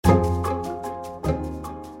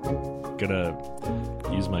gonna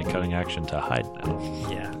use my cutting action to hide now.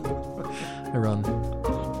 Yeah. I run.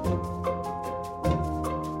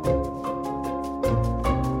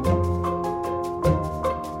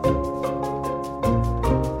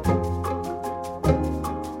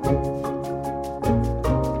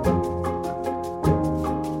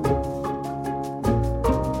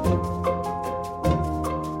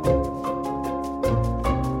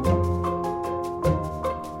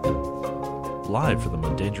 Live for the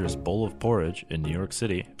Mundangerous Bowl of Porridge in New York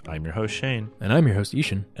City, I'm your host Shane. And I'm your host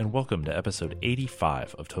Ishan. And welcome to episode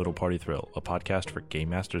 85 of Total Party Thrill, a podcast for game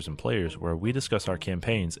masters and players where we discuss our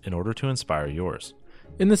campaigns in order to inspire yours.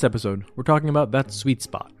 In this episode, we're talking about that sweet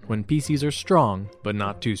spot when PCs are strong, but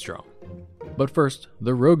not too strong. But first,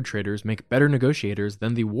 the rogue traders make better negotiators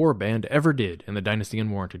than the warband ever did in the Dynasty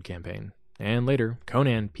Unwarranted campaign. And later,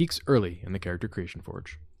 Conan peaks early in the Character Creation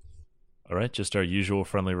Forge. All right, just our usual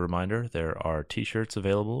friendly reminder, there are t-shirts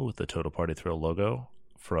available with the Total Party Thrill logo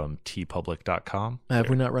from tpublic.com. Have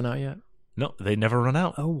we not run out yet? No, they never run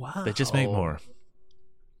out. Oh, wow. They just make more.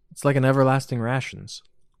 It's like an everlasting rations.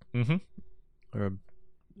 Mm-hmm. Or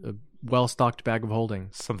a well-stocked bag of holding.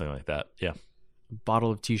 Something like that, yeah. A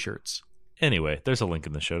bottle of t-shirts. Anyway, there's a link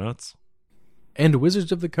in the show notes. And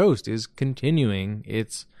Wizards of the Coast is continuing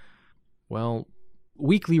its,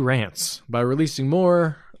 weekly rants by releasing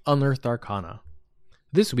more Unearthed Arcana.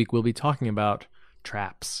 This week we'll be talking about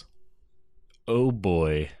traps. Oh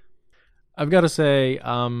boy. I've got to say,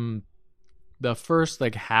 the first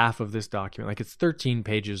half of this document, it's 13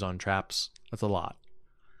 pages on traps. That's a lot.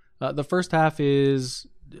 The first half is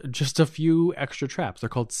just a few extra traps. They're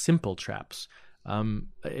called simple traps.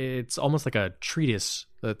 It's almost like a treatise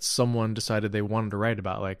that someone decided they wanted to write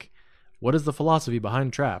about. What is the philosophy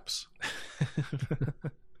behind traps?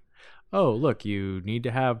 Oh, look, you need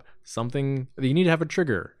to have something, you need to have a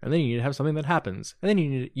trigger, and then you need to have something that happens, and then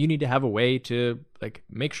you need to have a way to,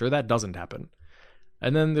 make sure that doesn't happen.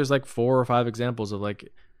 And then there's, 4 or 5 examples of,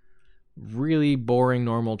 really boring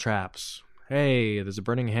normal traps. Hey, there's a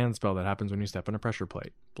burning hand spell that happens when you step on a pressure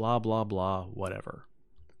plate. Blah, blah, blah, whatever.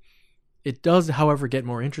 It does, however, get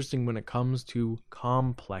more interesting when it comes to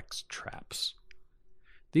complex traps.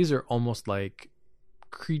 These are almost like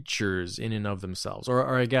creatures in and of themselves,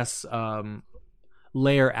 or I guess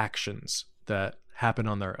layer actions that happen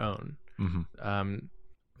on their own. Mm-hmm.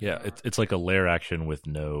 Yeah, it's like a layer action with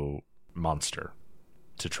no monster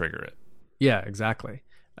to trigger it. Yeah, exactly.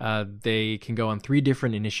 They can go on 3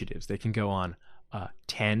 different initiatives. They can go on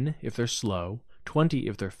 10 if they're slow, 20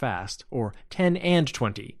 if they're fast, or 10 and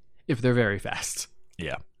 20 if they're very fast.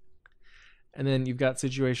 Yeah. And then you've got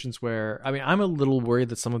situations where, I'm a little worried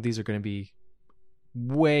that some of these are going to be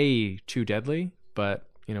way too deadly, but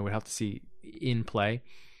we'd have to see in play.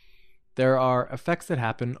 There are effects that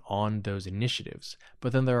happen on those initiatives,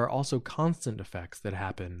 but then there are also constant effects that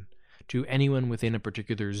happen to anyone within a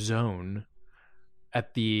particular zone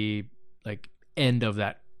at the end of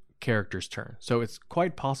that character's turn. So it's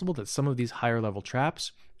quite possible that some of these higher level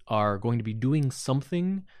traps are going to be doing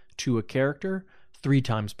something to a character 3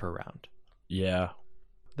 times per round. Yeah,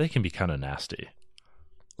 they can be kind of nasty.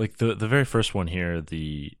 The very first one here,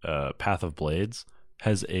 the Path of Blades,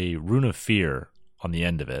 has a Rune of Fear on the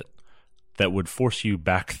end of it that would force you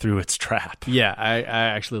back through its trap. Yeah, I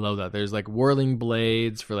actually love that. There's whirling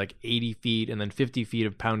blades for 80 feet and then 50 feet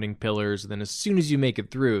of pounding pillars. And then as soon as you make it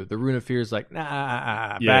through, the Rune of Fear is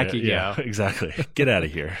back you go. Exactly. Get out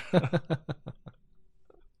of here.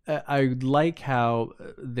 I like how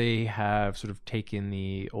they have sort of taken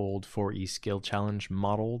the old 4E skill challenge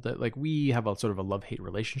model that we have a sort of a love-hate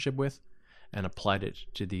relationship with and applied it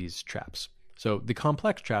to these traps. So the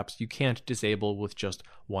complex traps you can't disable with just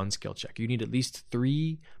 1 skill check. You need at least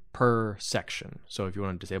 3 per section. So if you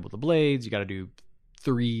want to disable the blades, you got to do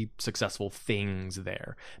 3 successful things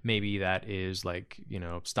there. Maybe that is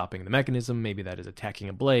stopping the mechanism. Maybe that is attacking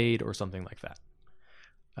a blade or something like that.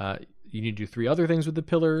 You need to do 3 other things with the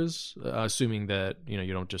pillars, assuming that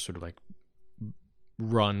you don't just sort of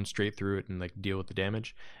run straight through it and deal with the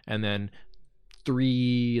damage. And then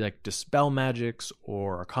 3 dispel magics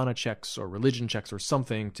or arcana checks or religion checks or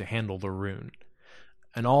something to handle the rune.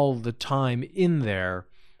 And all the time in there,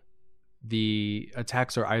 the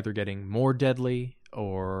attacks are either getting more deadly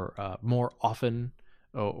or more often,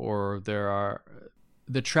 or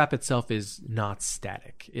the trap itself is not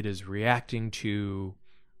static. It is reacting to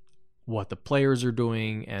what the players are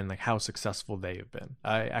doing and how successful they have been.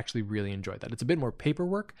 I actually really enjoyed that. It's a bit more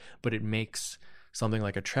paperwork, but it makes something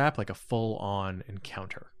like a trap a full-on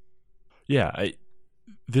encounter. Yeah,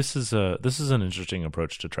 this is an interesting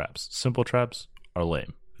approach to traps. Simple traps are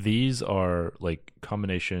lame. These are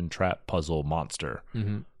combination trap puzzle monster.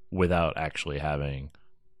 Mm-hmm. without actually having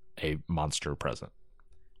a monster present.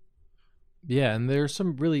 Yeah, and there's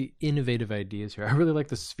some really innovative ideas here. I really like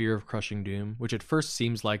the Sphere of Crushing Doom, which at first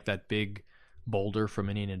seems like that big boulder from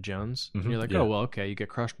Indiana Jones. And you're like, yeah. oh, well, okay, you get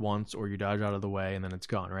crushed once or you dodge out of the way and then it's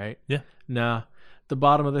gone, right? Yeah. Nah, the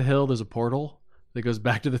bottom of the hill, there's a portal that goes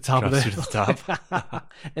back to the top of the hill. To the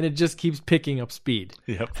top. And it just keeps picking up speed.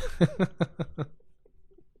 Yep.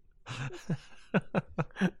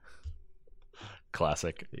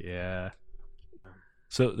 Classic. Yeah.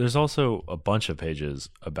 So there's also a bunch of pages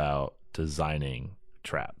about designing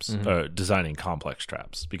traps, designing complex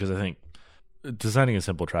traps, because I think designing a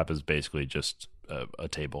simple trap is basically just a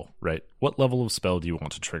table, right? What level of spell do you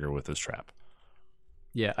want to trigger with this trap?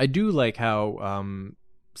 Yeah, I do like how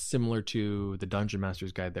similar to the Dungeon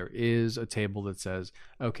Master's Guide, there is a table that says,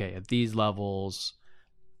 okay, at these levels,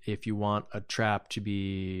 if you want a trap to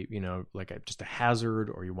be, like just a hazard,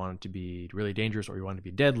 or you want it to be really dangerous, or you want it to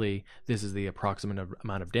be deadly, this is the approximate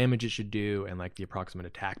amount of damage it should do, and like the approximate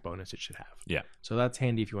attack bonus it should have. Yeah. So that's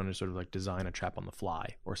handy if you want to sort of like design a trap on the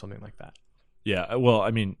fly or something like that. Yeah. Well, I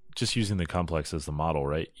mean, just using the complex as the model,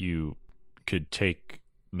 right? You could take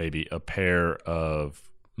maybe a pair of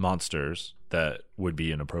monsters that would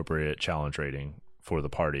be an appropriate challenge rating for the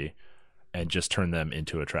party, and just turn them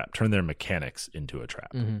into a trap, turn their mechanics into a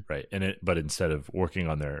trap, right? But instead of working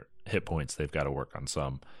on their hit points, they've got to work on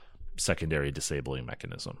some secondary disabling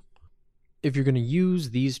mechanism. If you're going to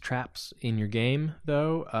use these traps in your game,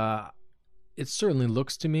 though, it certainly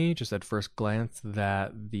looks to me, just at first glance,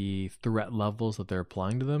 that the threat levels that they're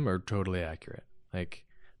applying to them are totally accurate. Like,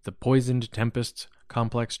 the Poisoned Tempest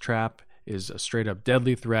complex trap is a straight-up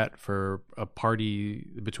deadly threat for a party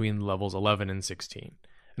between levels 11 and 16.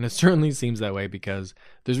 And it certainly seems that way because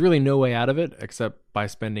there's really no way out of it except by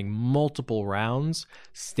spending multiple rounds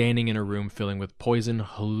standing in a room filling with poison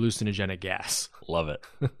hallucinogenic gas. Love it.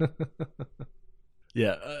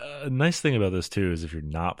 Yeah, a nice thing about this too is if you're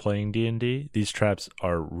not playing D&D, these traps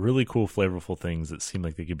are really cool, flavorful things that seem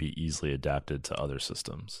like they could be easily adapted to other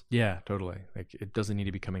systems. Yeah, totally. Like, it doesn't need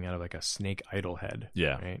to be coming out of like a snake idol head.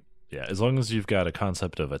 Yeah. Right? Yeah, as long as you've got a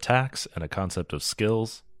concept of attacks and a concept of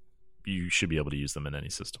skills, you should be able to use them in any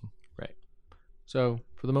system. Right. So,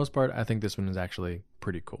 for the most part, I think this one is actually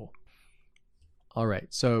pretty cool. All right.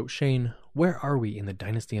 So, Shane, where are we in the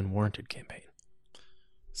Dynasty Unwarranted campaign?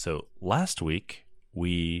 So, last week,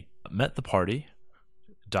 we met the party,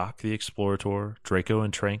 Doc the Explorator, Draco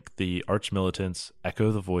and Trank the Arch-Militants,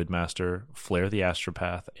 Echo the Voidmaster, Flare the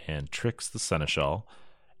Astropath, and Trix the Seneschal.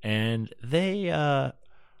 And they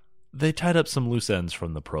tied up some loose ends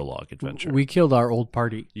from the prologue adventure. We killed our old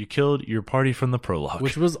party. You killed your party from the prologue.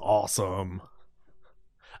 Which was awesome.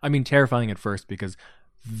 I mean, terrifying at first because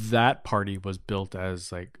that party was built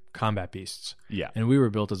as like combat beasts. Yeah. And we were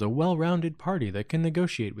built as a well-rounded party that can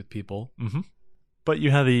negotiate with people. Mm-hmm. But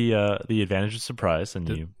you had the advantage of surprise,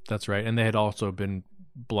 and that's right. And they had also been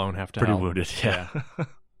blown half to pretty hell. wounded. Yeah.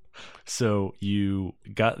 So you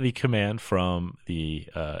got the command from the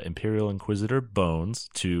Imperial Inquisitor Bones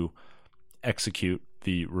to execute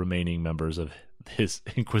the remaining members of his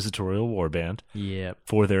inquisitorial warband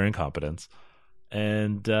for their incompetence,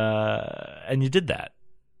 and you did that.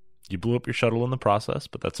 You blew up your shuttle in the process,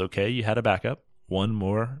 but that's okay. You had a backup. One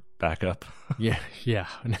more backup. Yeah.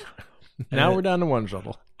 Now we're down to one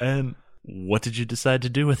shuttle. And what did you decide to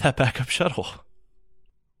do with that backup shuttle?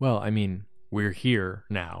 Well, I mean, we're here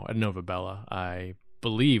now at Nova Bella. I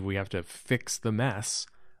believe we have to fix the mess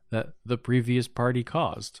that the previous party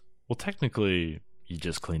caused. Well, technically, you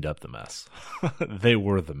just cleaned up the mess. They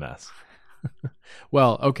were the mess.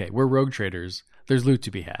 Well, okay, we're rogue traders. There's loot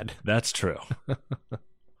to be had. That's true.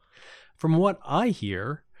 From what I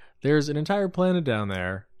hear, there's an entire planet down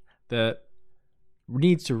there that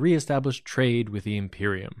needs to reestablish trade with the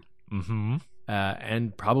Imperium. Mm-hmm.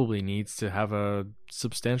 And probably needs to have a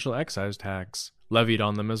substantial excise tax levied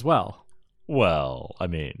on them as well. Well, I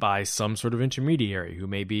mean, by some sort of intermediary who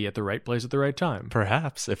may be at the right place at the right time.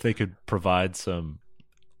 Perhaps if they could provide some,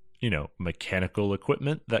 mechanical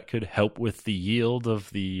equipment that could help with the yield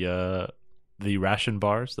of the ration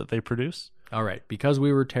bars that they produce. All right, because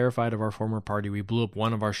we were terrified of our former party, we blew up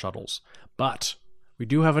one of our shuttles. But we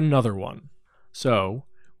do have another one. So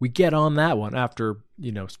we get on that one after,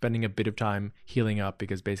 spending a bit of time healing up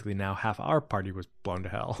because basically now half our party was blown to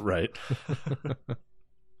hell. Right.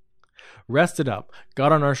 Rested up,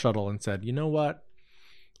 got on our shuttle and said, you know what?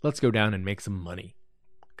 Let's go down and make some money.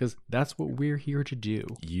 Because that's what we're here to do.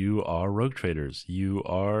 You are rogue traders. You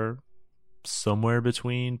are somewhere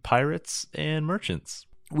between pirates and merchants.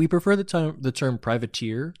 We prefer the term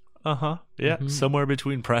privateer Yeah, somewhere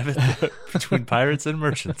between between pirates and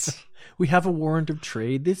merchants. We have a warrant of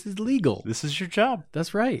trade. This is legal. This is your job.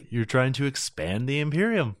 That's right. You're trying to expand the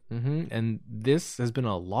Imperium. And this has been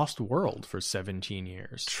a lost world for 17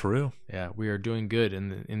 years. True. Yeah, we are doing good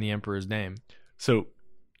in the Emperor's name. So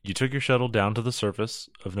you took your shuttle down to the surface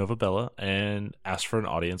of Nova Bella and asked for an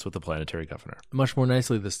audience with the planetary governor. Much more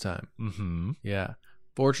nicely this time. Mm-hmm. Yeah.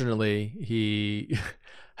 Fortunately, he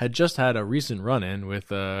had just had a recent run-in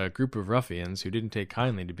with a group of ruffians who didn't take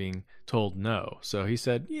kindly to being told no. So he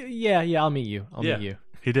said, yeah, I'll meet you. I'll meet you.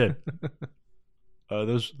 He did.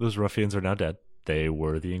 Those ruffians are now dead. They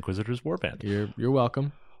were the Inquisitor's warband. You're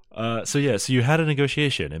welcome. So you had a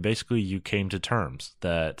negotiation, and basically you came to terms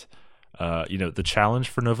that, the challenge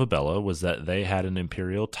for Nova Bella was that they had an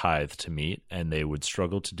Imperial tithe to meet, and they would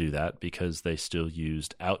struggle to do that because they still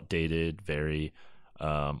used outdated, very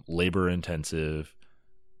labor-intensive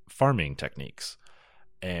farming techniques.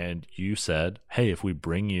 And you said, hey, if we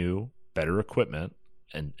bring you better equipment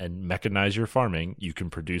and mechanize your farming, you can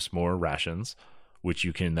produce more rations, which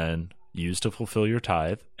you can then use to fulfill your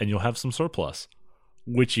tithe, and you'll have some surplus,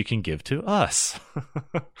 which you can give to us.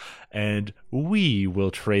 And we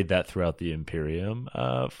will trade that throughout the Imperium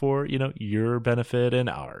for, your benefit and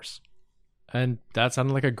ours. And that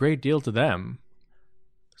sounded like a great deal to them.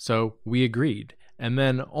 So we agreed. And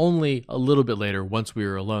then only a little bit later, once we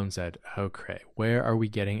were alone, said, okay, where are we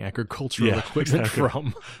getting agricultural equipment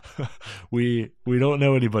from? We don't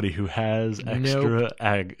know anybody who has extra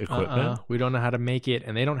ag equipment. We don't know how to make it,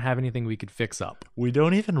 and they don't have anything we could fix up. We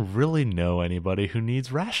don't even really know anybody who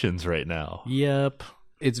needs rations right now. Yep.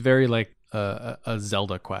 It's very like a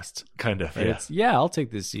Zelda quest. Kind of, right? yeah. I'll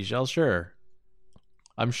take this seashell, sure.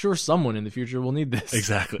 I'm sure someone in the future will need this.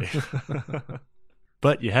 Exactly.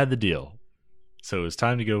 But you had the deal. So it was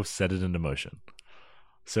time to go set it into motion.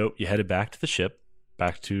 So you headed back to the ship,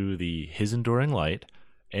 back to his enduring light,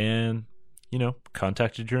 and,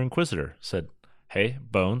 contacted your Inquisitor. Said, hey,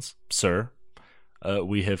 Bones, sir,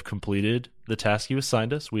 we have completed the task you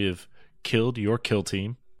assigned us. We have killed your kill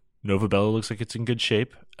team. Nova Bella looks like it's in good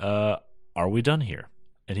shape. Are we done here?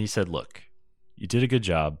 And he said, look, you did a good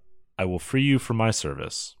job. I will free you from my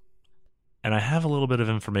service. And I have a little bit of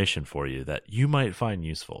information for you that you might find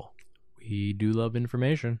useful. We do love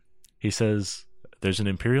information. He says there's an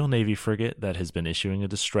Imperial Navy frigate that has been issuing a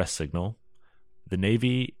distress signal. The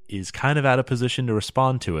Navy is kind of out of position to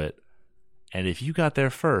respond to it. And if you got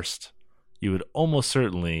there first, you would almost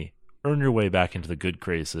certainly earn your way back into the good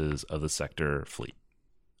graces of the sector fleet.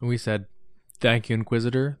 And we said, thank you,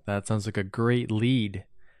 Inquisitor. That sounds like a great lead.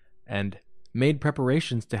 And made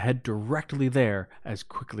preparations to head directly there as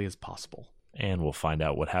quickly as possible. And we'll find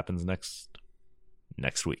out what happens next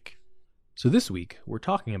week. So this week, we're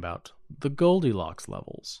talking about the Goldilocks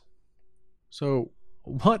levels. So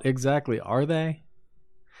what exactly are they?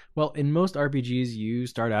 Well, in most RPGs, you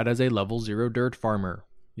start out as a level 0 dirt farmer.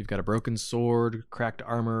 You've got a broken sword, cracked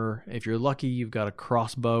armor. If you're lucky, you've got a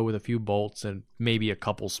crossbow with a few bolts and maybe a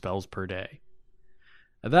couple spells per day.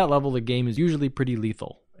 At that level, the game is usually pretty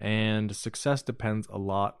lethal, and success depends a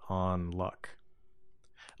lot on luck.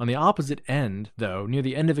 On the opposite end, though, near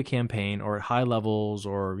the end of a campaign or at high levels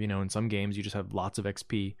or, in some games you just have lots of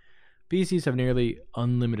XP, PCs have nearly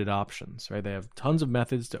unlimited options, right? They have tons of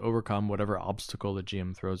methods to overcome whatever obstacle the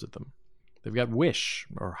GM throws at them. They've got Wish,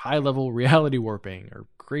 or high-level reality warping, or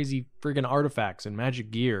crazy friggin' artifacts and magic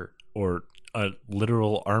gear. Or a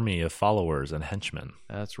literal army of followers and henchmen.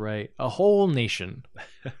 That's right. A whole nation.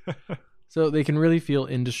 So they can really feel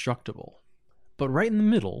indestructible. But right in the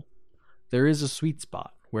middle, there is a sweet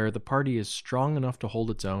spot where the party is strong enough to hold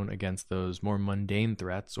its own against those more mundane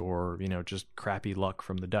threats or, just crappy luck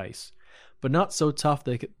from the dice, but not so tough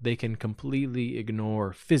they can completely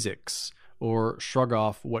ignore physics or shrug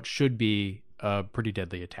off what should be a pretty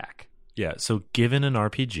deadly attack. Yeah, so given an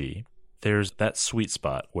RPG, there's that sweet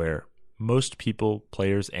spot where most people,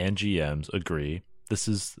 players and GMs agree this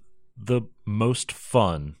is the most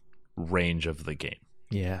fun range of the game.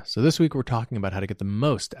 Yeah, so this week we're talking about how to get the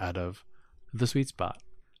most out of the sweet spot.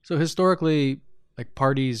 So historically,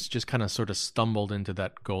 parties just kind of sort of stumbled into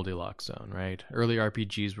that Goldilocks zone, right? Early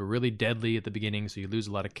RPGs were really deadly at the beginning, so you lose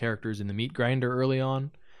a lot of characters in the meat grinder early on.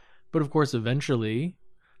 But of course, eventually,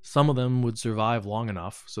 some of them would survive long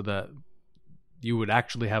enough so that you would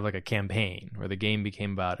actually have a campaign where the game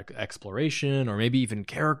became about exploration or maybe even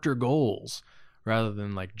character goals rather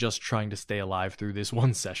than just trying to stay alive through this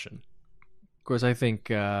one session. Of course, I think,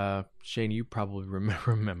 Shane, you probably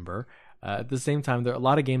remember... at the same time, a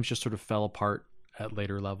lot of games just sort of fell apart at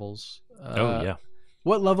later levels. Yeah.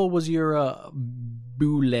 What level was your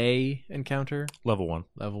Boule encounter? Level 1.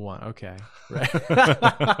 Level 1. Okay,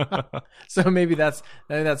 right. So maybe that's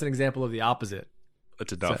an example of the opposite. It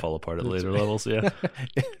did not fall apart at later levels. Yeah.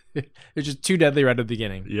 It's just too deadly right at the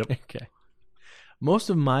beginning. Yep. Okay. Most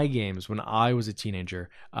of my games when I was a teenager,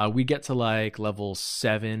 we get to like level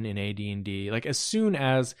 7 in AD&D. Like as soon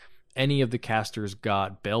as any of the casters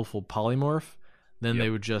got Baleful Polymorph, then they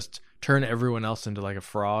would just turn everyone else into like a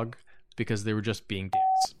frog because they were just being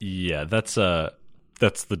dicks. Yeah, that's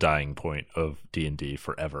the dying point of D&D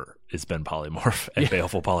forever. It's been Polymorph and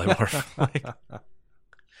Baleful Polymorph.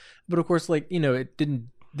 But of course, like,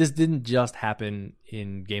 this didn't just happen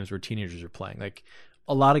in games where teenagers are playing. Like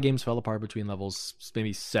a lot of games fell apart between levels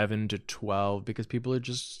maybe 7 to 12 because people are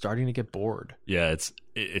just starting to get bored. Yeah,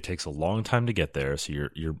 it takes a long time to get there. So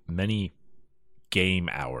your many game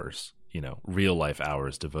hours, real life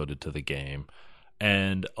hours devoted to the game.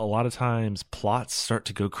 And a lot of times plots start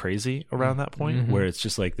to go crazy around that point where it's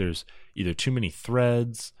just like there's either too many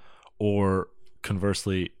threads or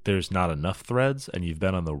conversely there's not enough threads and you've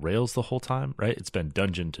been on the rails the whole time, right? It's been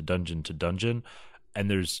dungeon to dungeon to dungeon and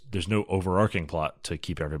there's no overarching plot to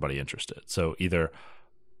keep everybody interested. So either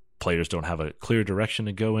players don't have a clear direction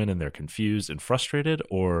to go in and they're confused and frustrated,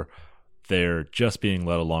 or they're just being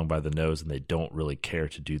led along by the nose and they don't really care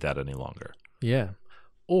to do that any longer. Yeah.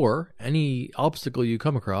 Or any obstacle you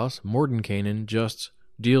come across, Mordenkainen just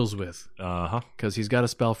deals with. Because he's got a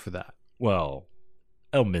spell for that. Well,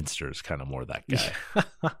 Elminster's kind of more that guy.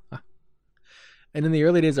 And in the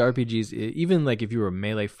early days of RPGs, even like if you were a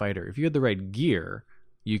melee fighter, if you had the right gear,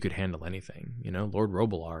 you could handle anything. Lord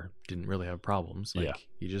Robilar didn't really have problems.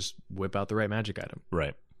 You just whip out the right magic item.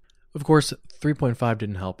 Right. Of course, 3.5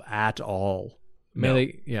 didn't help at all.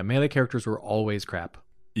 Melee characters were always crap.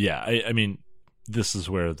 Yeah, I mean, this is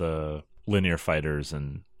where the linear fighters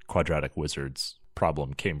and quadratic wizards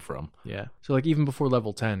problem came from. Yeah. So like even before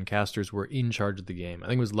level 10, casters were in charge of the game. I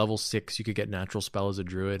think it was level 6 you could get natural spell as a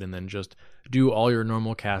druid and then just do all your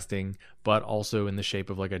normal casting, but also in the shape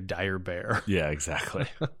of like a dire bear. Yeah, exactly.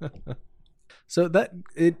 So that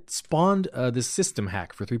it spawned this system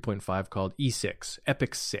hack for 3.5 called E6,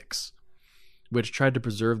 Epic 6, which tried to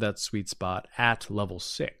preserve that sweet spot at level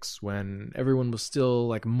 6 when everyone was still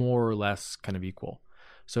like more or less kind of equal.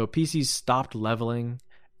 So PCs stopped leveling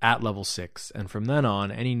at level 6, and from then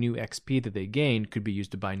on, any new XP that they gained could be used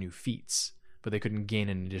to buy new feats, but they couldn't gain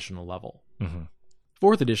an additional level.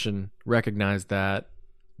 4th edition recognized that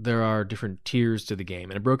there are different tiers to the game,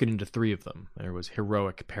 and it broke it into 3 of them. There was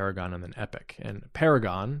Heroic, Paragon, and then Epic. And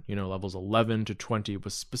Paragon, levels 11 to 20,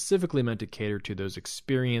 was specifically meant to cater to those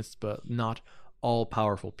experienced but not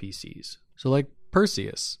all-powerful PCs. So like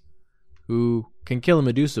Perseus, who can kill a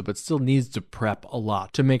Medusa but still needs to prep a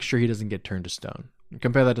lot to make sure he doesn't get turned to stone.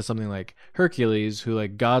 Compare that to something like Hercules, who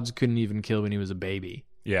like gods couldn't even kill when he was a baby.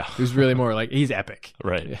 Yeah. Who's really more like, he's epic.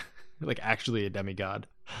 Right. Like actually a demigod.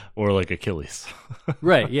 Or like Achilles.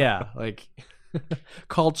 Right, yeah. Like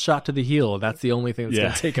called shot to the heel. That's the only thing that's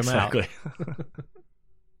going to take him out.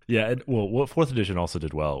 Yeah, and, well, what 4th edition also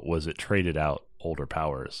did well was it traded out older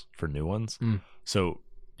powers for new ones. So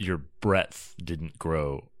your breadth didn't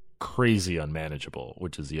grow crazy unmanageable,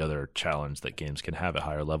 which is the other challenge that games can have at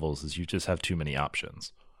higher levels, is you just have too many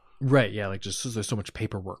options. Right, yeah, like just there's so much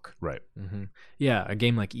paperwork. Right. Yeah, a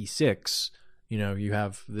game like E6, you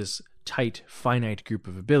have this tight, finite group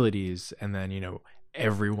of abilities, and then,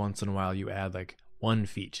 every once in a while you add like one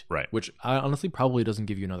feat. Right. Which honestly probably doesn't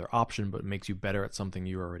give you another option, but makes you better at something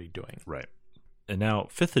you're already doing. Right. And now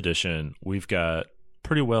 5th edition, we've got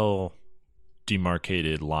pretty well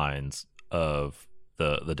demarcated lines of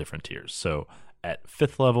the different tiers. So at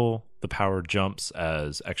 5th level, the power jumps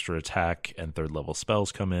as extra attack and 3rd level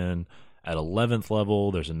spells come in. At 11th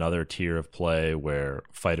level, there's another tier of play where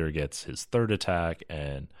fighter gets his 3rd attack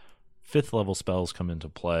and 5th level spells come into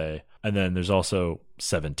play. And then there's also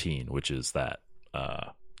 17, which is that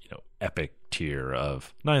epic tier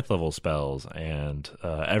of 9th level spells and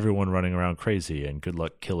everyone running around crazy and good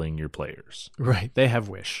luck killing your players. Right. They have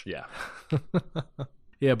wish. Yeah.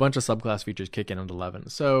 Yeah, a bunch of subclass features kick in at 11.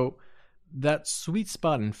 So that sweet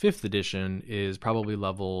spot in 5th edition is probably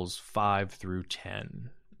levels 5 through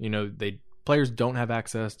 10. Players don't have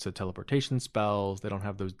access to teleportation spells, they don't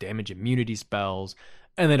have those damage immunity spells,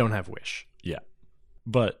 and they don't have wish. Yeah.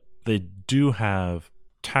 But they do have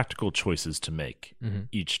tactical choices to make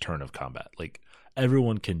each turn of combat. Like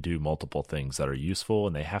everyone can do multiple things that are useful,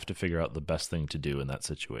 and they have to figure out the best thing to do in that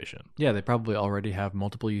situation. Yeah, they probably already have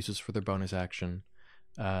multiple uses for their bonus action.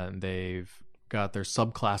 They've got their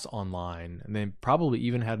subclass online, and they probably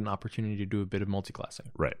even had an opportunity to do a bit of multiclassing.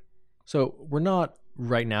 Right. So we're not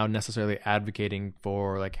right now necessarily advocating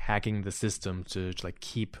for like hacking the system to like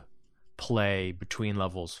keep play between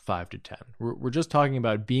levels 5 to 10. We're just talking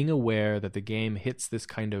about being aware that the game hits this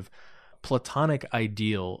kind of platonic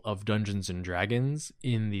ideal of Dungeons and Dragons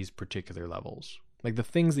in these particular levels. Like the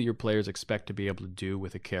things that your players expect to be able to do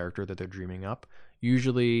with a character that they're dreaming up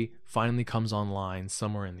usually finally comes online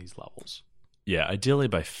somewhere in these levels. Yeah, ideally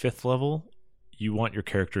by 5th level, you want your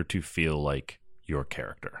character to feel like your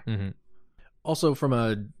character. Mm-hmm. Also, from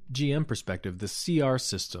a GM perspective, the CR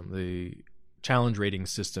system, the challenge rating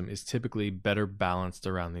system, is typically better balanced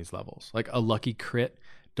around these levels. Like a lucky crit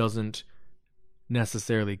doesn't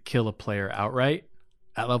necessarily kill a player outright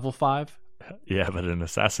at level 5. Yeah, but an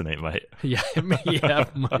assassinate might. Yeah, it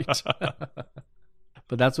might.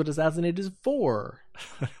 But that's what Assassinate is for.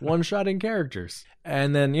 One-shotting characters.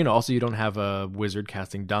 And then, also you don't have a wizard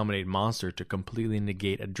casting Dominate Monster to completely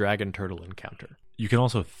negate a dragon turtle encounter. You can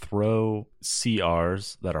also throw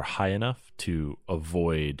CRs that are high enough to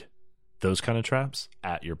avoid those kind of traps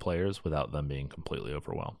at your players without them being completely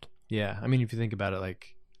overwhelmed. Yeah, I mean, if you think about it,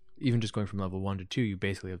 like, even just going from level 1 to 2, you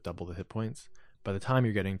basically have double the hit points. By the time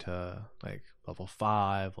you're getting to, like, level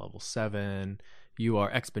 5, level 7, you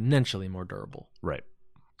are exponentially more durable. Right.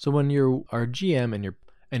 So when you are GM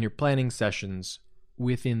and you're planning sessions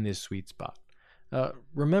within this sweet spot,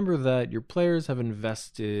 remember that your players have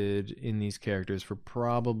invested in these characters for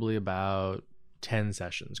probably about 10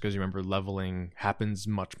 sessions, because remember, leveling happens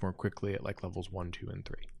much more quickly at like levels 1, 2, and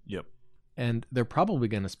 3. Yep. And they're probably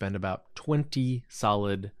going to spend about 20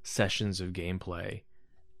 solid sessions of gameplay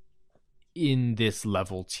in this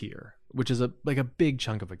level tier, which is a big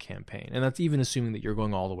chunk of a campaign. And that's even assuming that you're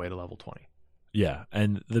going all the way to level 20. Yeah,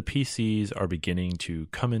 and the PCs are beginning to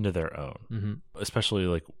come into their own, Mm-hmm. especially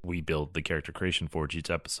like we build the character creation forge each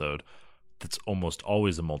episode. That's almost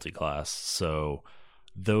always a multi-class. So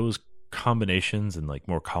those combinations and like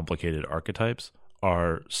more complicated archetypes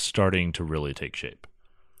are starting to really take shape.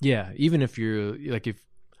 Yeah, even if you're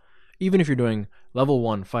doing level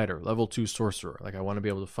 1 fighter, level 2 sorcerer, like I want to be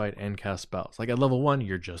able to fight and cast spells. Like at level 1,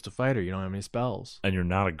 you're just a fighter. You don't have any spells. And you're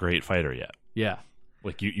not a great fighter yet. Yeah.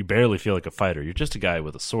 Like you barely feel like a fighter. You're just a guy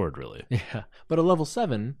with a sword, really. Yeah. But at level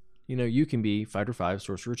 7, you can be fighter 5,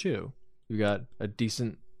 sorcerer 2. You've got a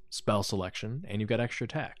decent spell selection and you've got extra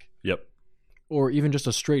attack. Yep. Or even just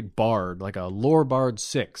a straight bard, like a lore bard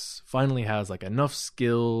 6, finally has like enough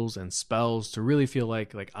skills and spells to really feel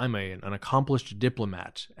like I'm an accomplished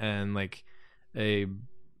diplomat, and like an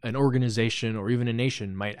organization or even a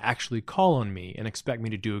nation might actually call on me and expect me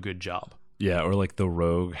to do a good job. Yeah, or like the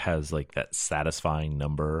rogue has like that satisfying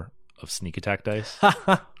number of sneak attack dice.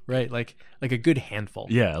 Right, like a good handful.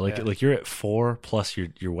 Yeah, like you're at 4 plus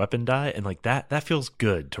your weapon die, and like that feels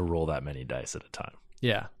good to roll that many dice at a time.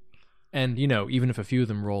 Yeah. And, even if a few of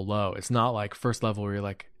them roll low, it's not like first level where you're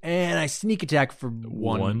like, and I sneak attack for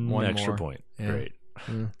one extra more. point. Yeah. Great.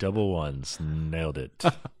 Double ones. Nailed it.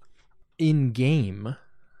 In game,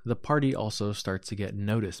 the party also starts to get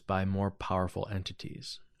noticed by more powerful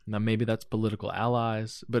entities. Now, maybe that's political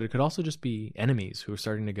allies, but it could also just be enemies who are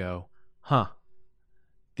starting to go,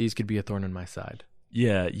 these could be a thorn in my side.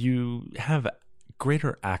 Yeah, you have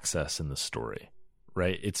greater access in the story.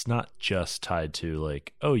 Right? It's not just tied to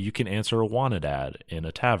like, oh, you can answer a wanted ad in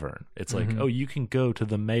a tavern. It's like, oh, you can go to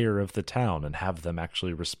the mayor of the town and have them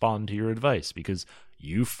actually respond to your advice because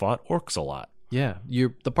you fought orcs a lot. Yeah,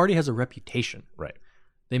 the party has a reputation. Right.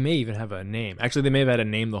 They may even have a name. Actually, they may have had a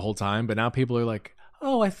name the whole time, but now people are like,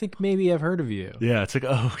 oh, I think maybe I've heard of you. Yeah, it's like,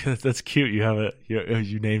 oh, that's cute. You have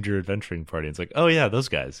you named your adventuring party. It's like, oh yeah, those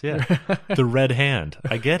guys. Yeah, the Red Hand.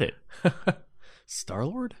 I get it.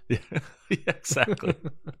 Star-Lord? Yeah, exactly.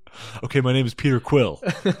 Okay, my name is Peter Quill,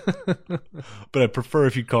 but I prefer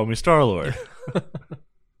if you call me Star-Lord.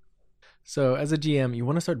 So as a GM, you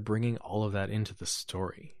want to start bringing all of that into the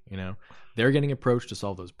story. They're getting approached to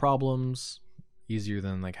solve those problems easier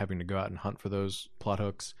than like having to go out and hunt for those plot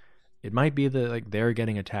hooks. It might be that like they're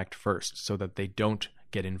getting attacked first so that they don't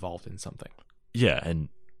get involved in something. Yeah, and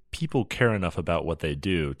people care enough about what they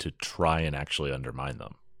do to try and actually undermine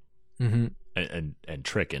them. Mm-hmm. And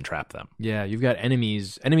trick and trap them. Yeah, you've got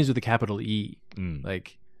enemies with a capital E.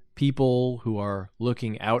 Like people who are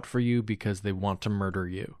looking out for you because they want to murder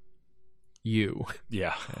you.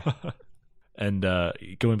 Yeah. And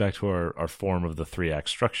going back to our form of the 3-act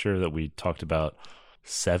structure that we talked about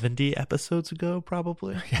 70 episodes ago,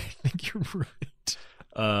 probably. I think you're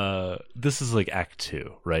right. This is like Act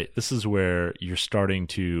 2, right? This is where you're starting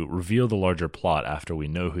to reveal the larger plot after we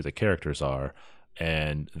know who the characters are.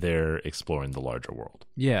 and they're exploring the larger world.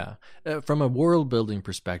 Yeah. From a world building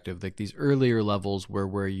perspective, like these earlier levels were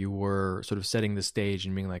where you were sort of setting the stage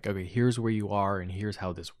and being like, okay, here's where you are and here's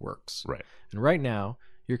how this works. Right. And right now,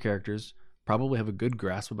 your characters probably have a good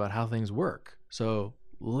grasp about how things work. So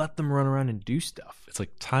let them run around and do stuff. It's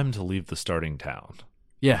like time to leave the starting town.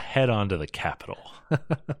 Yeah. Head on to the capital.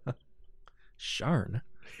 Sharn.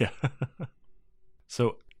 Yeah.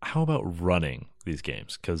 So how about running these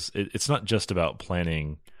games? Because it's not just about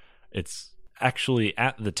planning. It's actually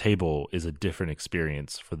at the table is a different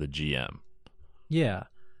experience for the GM. Yeah.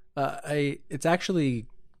 It's actually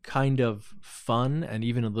kind of fun and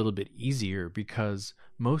even a little bit easier because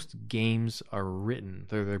most games are written,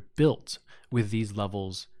 they're built with these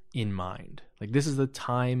levels in mind. Like this is the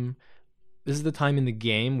time in the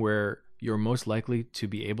game where you're most likely to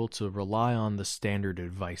be able to rely on the standard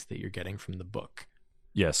advice that you're getting from the book.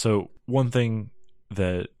 Yeah, so one thing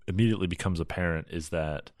that immediately becomes apparent is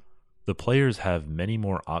that the players have many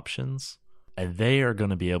more options, and they are going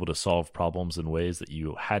to be able to solve problems in ways that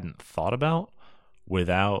you hadn't thought about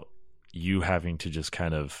without you having to just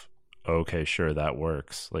kind of, okay, sure, that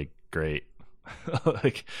works. Like, great.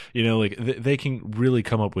 Like, they can really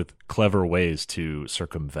come up with clever ways to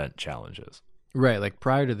circumvent challenges. Right, like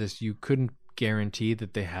prior to this, you couldn't guarantee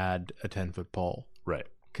that they had a 10-foot pole. Right.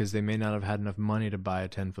 Because they may not have had enough money to buy a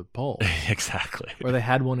 10-foot pole. Exactly. Or they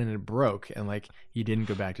had one and it broke and like you didn't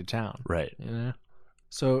go back to town. Right.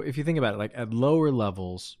 So if you think about it, like at lower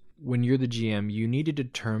levels, when you're the GM, you need to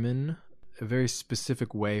determine a very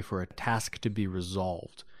specific way for a task to be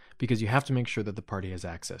resolved because you have to make sure that the party has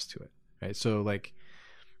access to it. Right. So like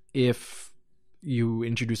if you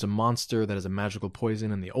introduce a monster that has a magical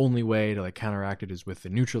poison and the only way to like counteract it is with the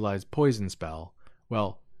neutralized poison spell,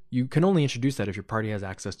 well, you can only introduce that if your party has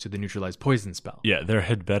access to the neutralized poison spell. Yeah, there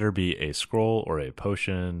had better be a scroll or a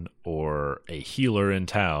potion or a healer in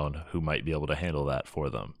town who might be able to handle that for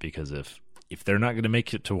them. Because if they're not going to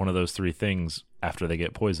make it to one of those three things after they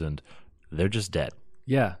get poisoned, they're just dead.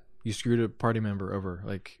 Yeah, you screwed a party member over.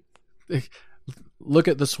 Like look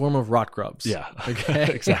at the swarm of rot grubs. Yeah,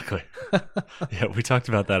 okay? Exactly. Yeah, we talked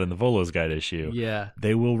about that in the Volo's Guide issue. Yeah.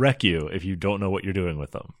 They will wreck you if you don't know what you're doing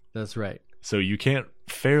with them. That's right. So you can't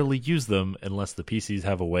fairly use them unless the PCs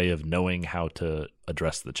have a way of knowing how to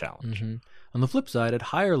address the challenge. Mm-hmm. On the flip side, at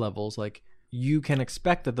higher levels, like you can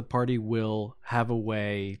expect that the party will have a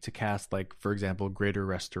way to cast, like, for example, Greater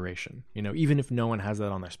Restoration. Even if no one has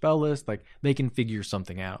that on their spell list, like they can figure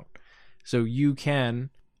something out. So you can,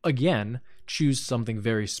 again, choose something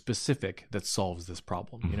very specific that solves this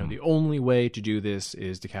problem. Mm-hmm. The only way to do this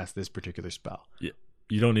is to cast this particular spell. Yeah.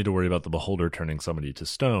 You don't need to worry about the beholder turning somebody to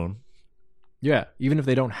stone. Yeah, even if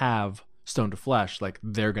they don't have stone to flesh, like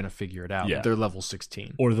they're going to figure it out. Yeah. They're level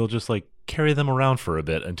 16. Or they'll just like carry them around for a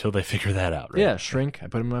bit until they figure that out, right? Yeah, shrink. I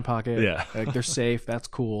put them in my pocket. Yeah. Like they're safe. That's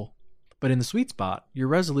cool. But in the sweet spot, your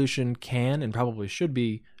resolution can and probably should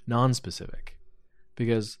be non-specific.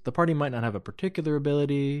 Because the party might not have a particular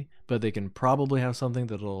ability, but they can probably have something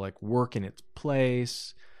that'll like work in its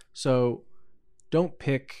place. So don't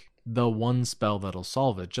pick the one spell that'll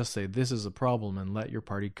solve it. Just say this is a problem and let your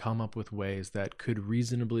party come up with ways that could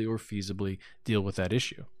reasonably or feasibly deal with that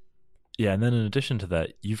issue. Yeah, and then in addition to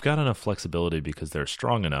that, you've got enough flexibility because they're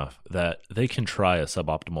strong enough that they can try a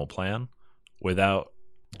suboptimal plan without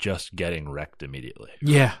just getting wrecked immediately.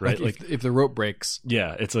 Yeah, right. Like if the rope breaks.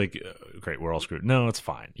 Yeah, it's like, great, we're all screwed. No, it's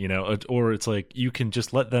fine. Or it's like you can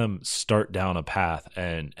just let them start down a path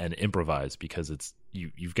and improvise because it's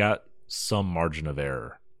you've got some margin of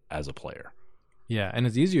error as a player. Yeah, and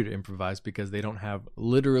it's easier to improvise because they don't have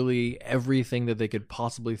literally everything that they could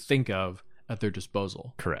possibly think of at their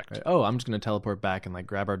disposal. Correct. Right? Oh, I'm just going to teleport back and like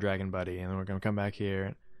grab our dragon buddy and then we're going to come back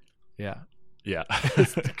here. Yeah. Yeah.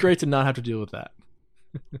 It's great to not have to deal with that.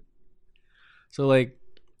 So like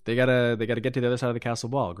they gotta get to the other side of the castle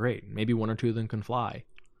wall. Great. Maybe one or two of them can fly.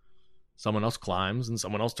 Someone else climbs and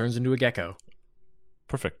someone else turns into a gecko.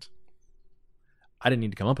 Perfect. I didn't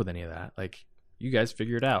need to come up with any of that. Like, you guys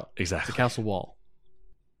figure it out. Exactly. It's a castle wall.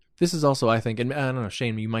 This is also, I think, and I don't know,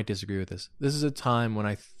 Shane, you might disagree with this. This is a time when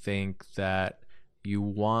I think that you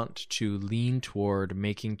want to lean toward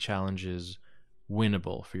making challenges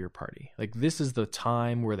winnable for your party. Like, this is the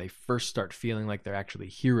time where they first start feeling like they're actually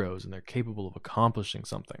heroes and they're capable of accomplishing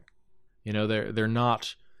something. They're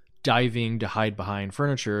not diving to hide behind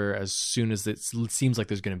furniture as soon as it seems like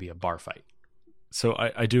there's going to be a bar fight. So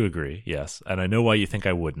I do agree, yes. And I know why you think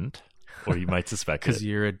I wouldn't, or you might suspect Because it.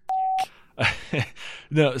 you're a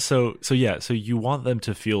No, so you want them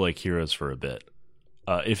to feel like heroes for a bit,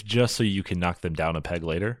 if just so you can knock them down a peg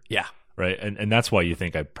later. Yeah. Right, and that's why you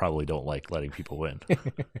think I probably don't like letting people win.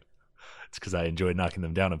 It's because I enjoy knocking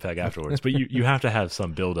them down a peg afterwards. But you have to have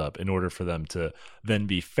some build up in order for them to then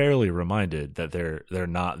be fairly reminded that they're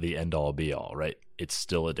not the end all be all, right? It's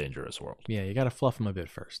still a dangerous world. Yeah, you got to fluff them a bit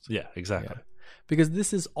first. Yeah, exactly. Yeah. Because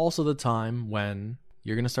this is also the time when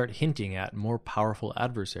you're going to start hinting at more powerful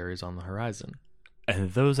adversaries on the horizon.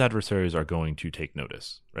 And those adversaries are going to take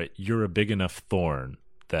notice, right? You're a big enough thorn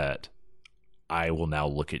that I will now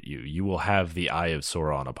look at you. You will have the eye of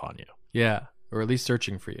Sauron upon you. Yeah, or at least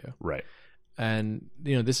searching for you. Right. And,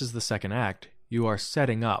 this is the second act. You are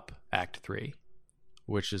setting up Act 3,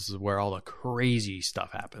 which is where all the crazy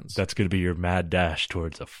stuff happens. That's going to be your mad dash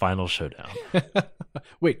towards a final showdown.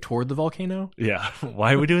 Wait, toward the volcano? Yeah.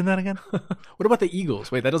 Why are we doing that again? What about the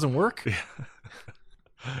eagles? Wait, that doesn't work?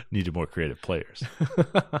 Needed more creative players.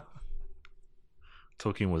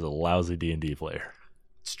 Tolkien was a lousy D&D player.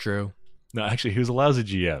 It's true. No, actually, he was a lousy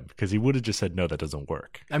GM because he would have just said, no, that doesn't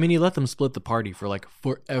work. I mean, he let them split the party for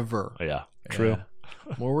forever. Yeah, true.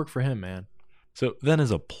 Yeah. More work for him, man. So then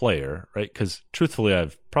as a player, right, because truthfully,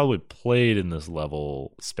 I've probably played in this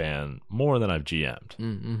level span more than I've GM'd.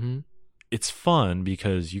 Mm-hmm. It's fun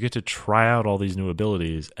because you get to try out all these new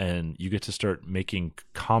abilities and you get to start making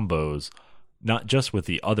combos, not just with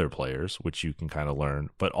the other players, which you can kind of learn,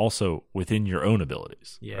 but also within your own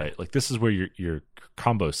abilities, right? Like this is where your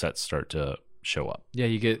combo sets start to show up. Yeah,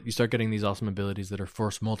 you start getting these awesome abilities that are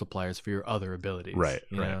force multipliers for your other abilities. Right,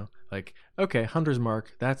 you right. know? Like, okay, Hunter's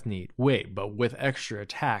Mark, that's neat. Wait, but with extra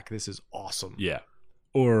attack, this is awesome. Yeah.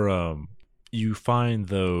 Or you find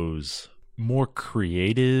those more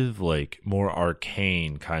creative, like more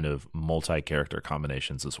arcane kind of multi-character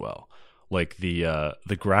combinations as well. Like the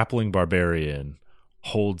grappling barbarian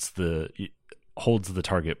holds the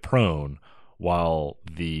target prone while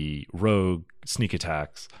the rogue sneak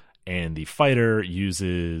attacks, and the fighter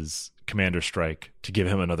uses commander strike to give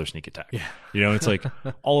him another sneak attack. Yeah. It's like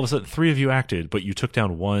all of a sudden 3 of you acted, but you took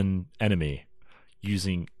down one enemy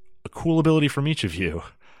using a cool ability from each of you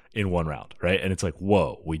in one round, right? And it's like,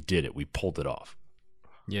 whoa, we did it. We pulled it off.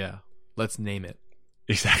 Yeah. Let's name it.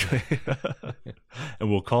 Exactly.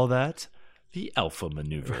 And we'll call that the alpha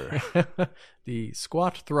maneuver. The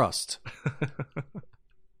squat thrust.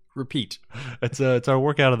 Repeat. It's our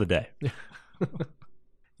workout of the day.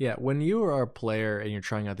 Yeah, when you are a player and you're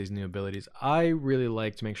trying out these new abilities, I really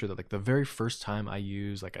like to make sure that like the very first time I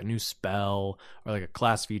use like a new spell or like a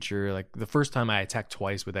class feature, like the first time I attack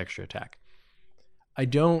twice with extra attack, I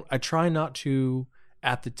try not to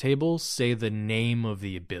at the table say the name of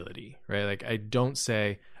the ability, right? Like I don't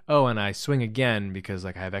say, oh, and I swing again because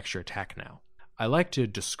like I have extra attack now. I like to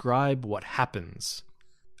describe what happens.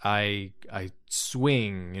 I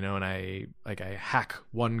swing, and I hack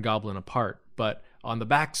one goblin apart, but on the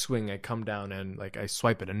back swing, I come down and like I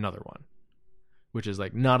swipe at another one, which is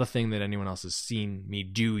like not a thing that anyone else has seen me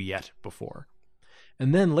do yet before.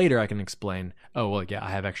 And then later I can explain, oh, well, yeah, I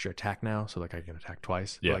have extra attack now, so like I can attack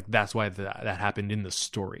twice. Yeah. But, like that's why that happened in the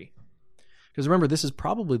story. Because remember, this is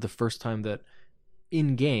probably the first time that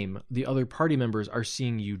in game the other party members are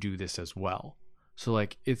seeing you do this as well. So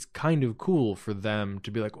like it's kind of cool for them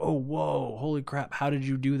to be like, oh, whoa, holy crap, how did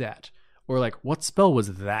you do that? Or like, what spell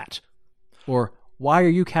was that? Or why are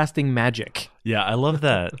you casting magic? Yeah, I love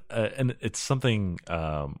that. And it's something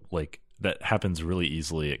like that happens really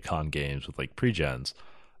easily at con games with like pre-gens.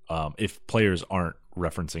 If players aren't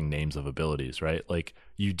referencing names of abilities, right? Like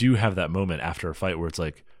you do have that moment after a fight where it's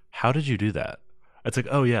like, how did you do that? It's like,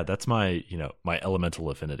 oh yeah, that's my, my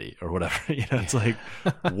elemental affinity or whatever. It's like,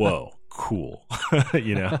 whoa, cool.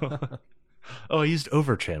 Oh, I used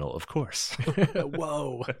overchannel, of course.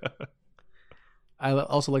 Whoa. I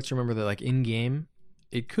also like to remember that like in game,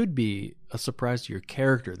 it could be a surprise to your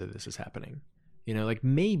character that this is happening. Like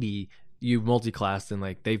maybe you multi-classed and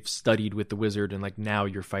like they've studied with the wizard and like now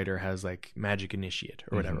your fighter has like magic initiate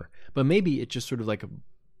or whatever. Mm-hmm. But maybe it just sort of like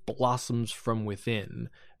blossoms from within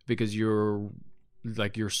because your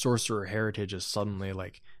sorcerer heritage has suddenly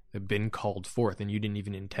like been called forth and you didn't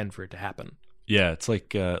even intend for it to happen. Yeah, it's like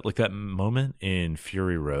that moment in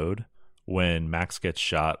Fury Road when Max gets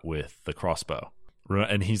shot with the crossbow.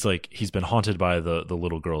 And he's been haunted by the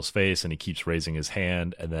little girl's face and he keeps raising his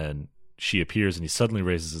hand and then she appears and he suddenly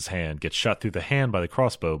raises his hand, gets shot through the hand by the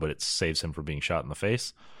crossbow, but it saves him from being shot in the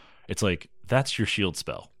face. It's like, that's your shield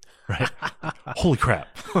spell, right? Holy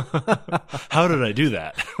crap. How did I do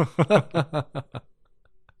that?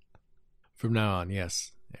 From now on,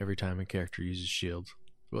 yes. Every time a character uses shields.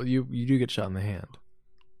 Well, you do get shot in the hand,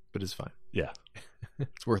 but it's fine. Yeah.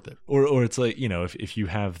 It's worth it. Or it's like, if you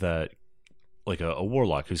have that, like a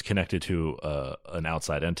warlock who's connected to an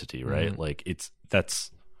outside entity, right? Mm-hmm. Like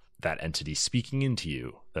that's that entity speaking into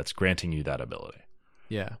you that's granting you that ability.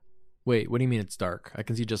 Yeah. Wait, what do you mean it's dark? I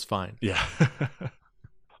can see just fine. Yeah.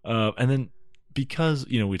 And then because,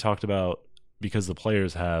 we talked about because the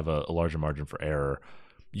players have a larger margin for error,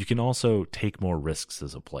 you can also take more risks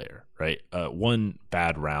as a player, right? One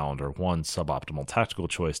bad round or one suboptimal tactical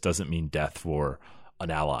choice doesn't mean death for an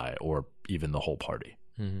ally or even the whole party.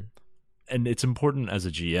 Mm-hmm. And it's important as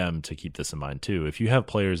a GM to keep this in mind too. If you have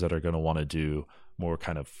players that are going to want to do more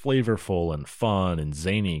kind of flavorful and fun and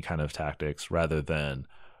zany kind of tactics rather than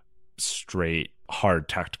straight hard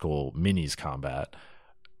tactical minis combat,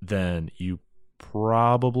 then you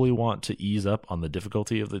probably want to ease up on the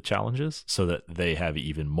difficulty of the challenges so that they have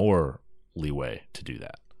even more leeway to do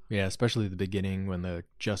that. Yeah, especially at the beginning when they're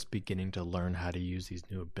just beginning to learn how to use these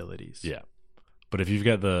new abilities. Yeah. But if you've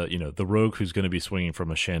got the rogue who's going to be swinging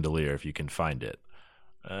from a chandelier, if you can find it,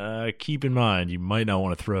 keep in mind you might not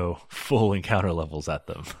want to throw full encounter levels at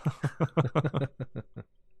them.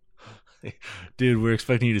 Dude, we're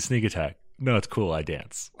expecting you to sneak attack. No, it's cool. I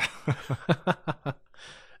dance.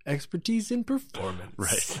 Expertise in performance.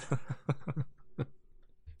 Right.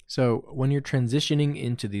 So when you're transitioning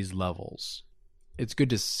into these levels, it's good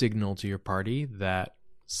to signal to your party that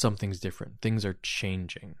something's different. Things are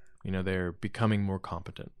changing. They're becoming more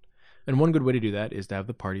competent. And one good way to do that is to have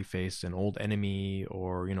the party face an old enemy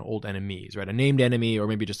or, old enemies, right? A named enemy or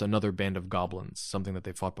maybe just another band of goblins, something that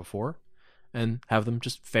they fought before, and have them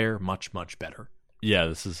just fare much, much better. Yeah,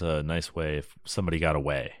 this is a nice way if somebody got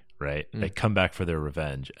away, right? They come back for their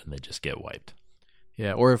revenge and they just get wiped.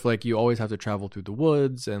 Yeah, or if you always have to travel through the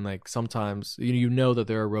woods and sometimes you know that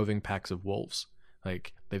there are roving packs of wolves.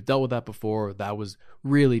 They've dealt with that before. That was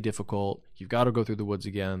really difficult. You've got to go through the woods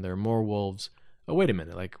again. There are more wolves. Oh, wait a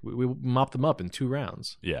minute. We mopped them up in 2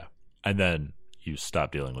 rounds. Yeah. And then you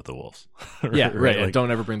stop dealing with the wolves. Yeah, right.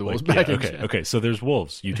 Don't ever bring the wolves back. Yeah, okay. So there's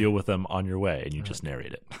wolves. You deal with them on your way and you just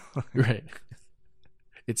narrate it. Right.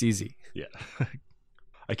 It's easy. Yeah.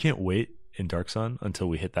 I can't wait in Dark Sun until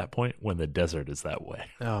we hit that point when the desert is that way.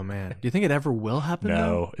 Oh, man. Do you think it ever will happen?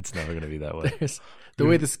 No, it's never going to be that way. The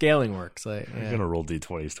way the scaling works. We're going to roll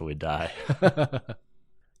D20s till we die.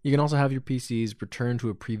 You can also have your PCs return to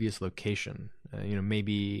a previous location.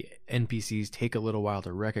 Maybe NPCs take a little while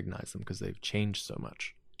to recognize them because they've changed so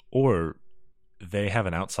much. Or they have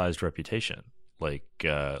an outsized reputation, like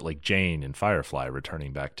Jane in Firefly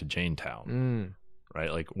returning back to Janetown.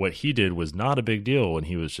 Right? What he did was not a big deal when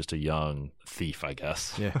he was just a young thief, I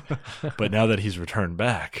guess. Yeah. But now that he's returned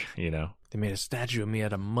back, They made a statue of me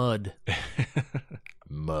out of mud.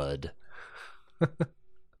 Mud.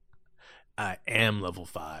 I am level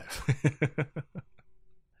 5.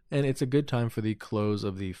 And it's a good time for the close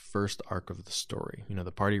of the first arc of the story.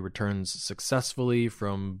 The party returns successfully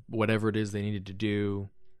from whatever it is they needed to do,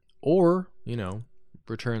 or,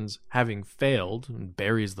 returns having failed and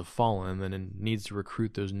buries the fallen and then needs to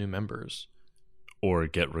recruit those new members. Or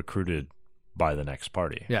get recruited by the next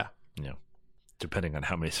party. Yeah. Depending on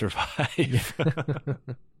how many survive.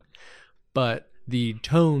 But the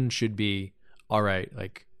tone should be, all right,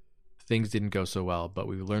 things didn't go so well, but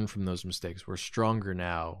we've learned from those mistakes. We're stronger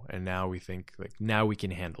now, and now we think now we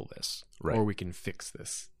can handle this, right, or we can fix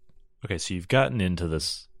this. Okay, so you've gotten into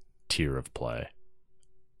this tier of play.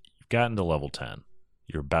 You've gotten to level 10.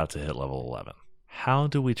 You're about to hit level 11. How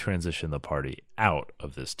do we transition the party out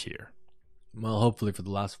of this tier? Well, hopefully for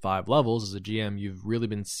the last 5 levels, as a GM, you've really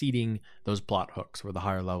been seeding those plot hooks for the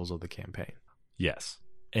higher levels of the campaign. Yes.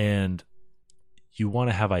 And you want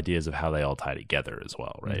to have ideas of how they all tie together as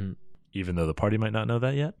well, right? Mm-hmm. Even though the party might not know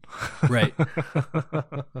that yet. Right.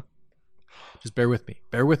 Just bear with me.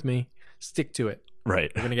 Bear with me. Stick to it.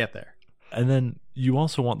 Right. We're going to get there. And then you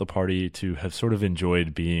also want the party to have sort of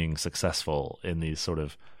enjoyed being successful in these sort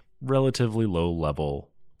of relatively low-level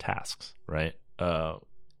tasks, right?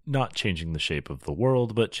 Not changing the shape of the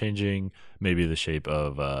world, but changing maybe the shape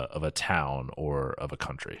of a town or of a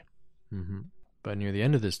country. Mm-hmm. But near the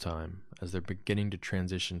end of this time, as they're beginning to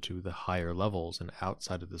transition to the higher levels and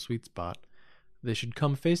outside of the sweet spot, they should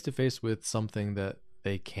come face to face with something that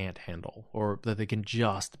they can't handle or that they can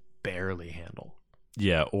just barely handle.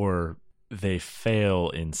 Yeah, or they fail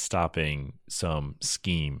in stopping some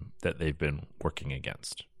scheme that they've been working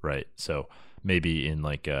against, right? So maybe in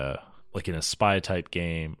like in a spy type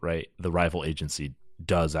game, right, the rival agency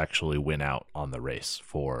does actually win out on the race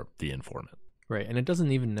for the informant. Right, and it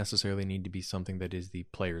doesn't even necessarily need to be something that is the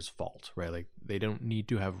player's fault, right? Like, they don't need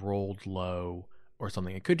to have rolled low or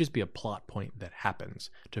something. It could just be a plot point that happens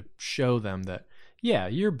to show them that, yeah,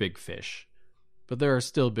 you're big fish, but there are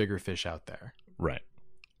still bigger fish out there. Right.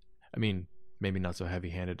 I mean, maybe not so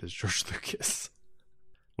heavy-handed as George Lucas.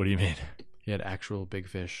 What do you mean? He had actual big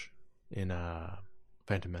fish in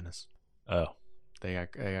Phantom Menace. Oh.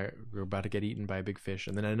 we're about to get eaten by a big fish,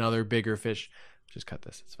 and then another bigger fish. Just cut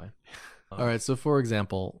this. It's fine. All right. So, for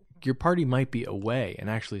example, your party might be away and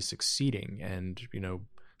actually succeeding and,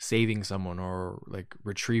 saving someone or like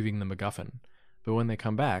retrieving the MacGuffin. But when they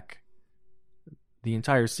come back, the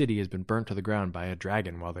entire city has been burnt to the ground by a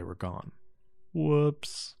dragon while they were gone.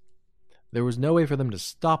 Whoops. There was no way for them to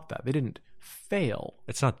stop that. They didn't fail.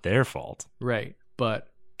 It's not their fault. Right. But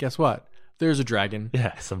guess what? There's a dragon.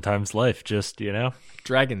 Yeah, sometimes life just,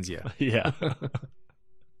 Dragons you. Yeah.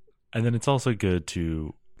 And then it's also good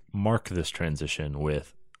to mark this transition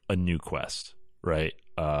with a new quest, right?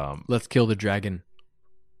 Let's kill the dragon.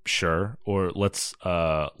 Sure. Or let's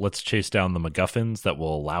chase down the MacGuffins that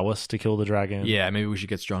will allow us to kill the dragon. Yeah, maybe we should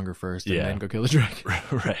get stronger first and then go kill the dragon.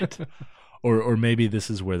 Right. Or maybe this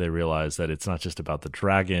is where they realize that it's not just about the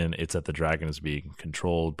dragon, it's that the dragon is being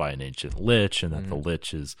controlled by an ancient lich, and that the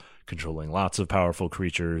lich is controlling lots of powerful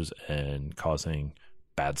creatures and causing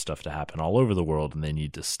bad stuff to happen all over the world, and they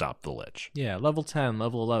need to stop the lich. Yeah, level 10,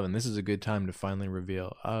 level 11. This is a good time to finally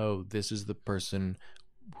reveal, this is the person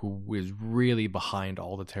who is really behind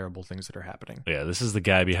all the terrible things that are happening. Yeah, this is the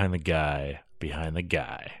guy behind the guy behind the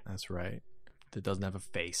guy. That's right. That doesn't have a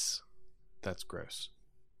face. That's gross.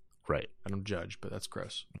 Right. I don't judge, but that's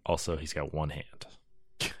gross. Also, he's got one hand.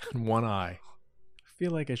 And one eye. I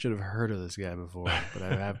feel like I should have heard of this guy before, but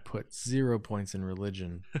I have put 0 points in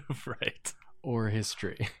religion. Right. Or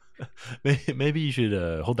history. Maybe you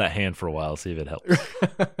should hold that hand for a while, see if it helps.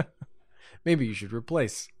 Maybe you should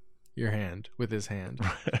replace your hand with his hand.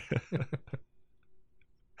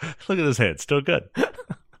 Look at this hand. Still good.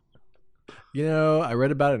 I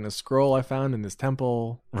read about it in a scroll I found in this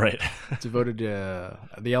temple. Right. Devoted to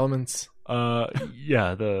the elements.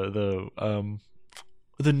 Yeah, the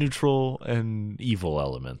neutral and evil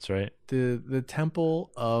elements, right? The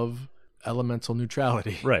temple of elemental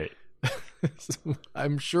neutrality. Right.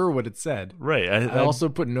 I'm sure what it said. Right. I also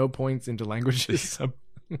put no points into languages. I'm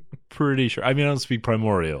pretty sure. I mean, I don't speak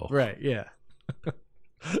primordial. Right, yeah.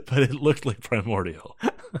 But it looked like primordial.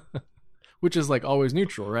 Which is like always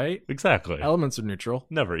neutral, right? Exactly. Elements are neutral.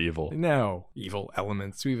 Never evil. No. Evil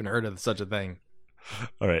elements. Who even heard of such a thing?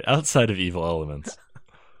 All right. Outside of evil elements,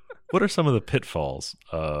 what are some of the pitfalls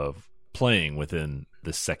of playing within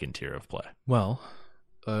the second tier of play? Well,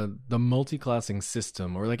 the multi-classing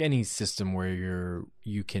system, or like any system where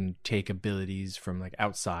you can take abilities from like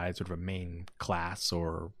outside sort of a main class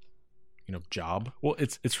or job. Well,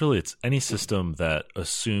 it's really any system that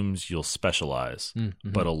assumes you'll specialize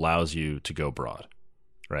but allows you to go broad,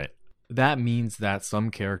 right? That means that some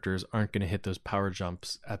characters aren't going to hit those power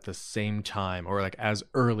jumps at the same time or like as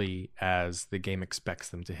early as the game expects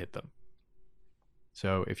them to hit them.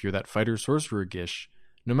 So if you're that fighter sorcerer gish,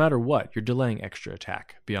 no matter what, you're delaying extra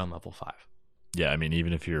attack beyond level 5. Yeah, I mean,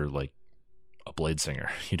 even if you're like a blade singer,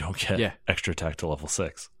 you don't get extra attack to level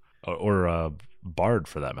 6. Or bard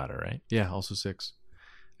for that matter, right? Yeah, also 6.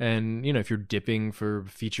 And, if you're dipping for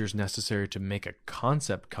features necessary to make a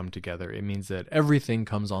concept come together, it means that everything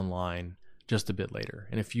comes online just a bit later.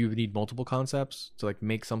 And if you need multiple concepts to like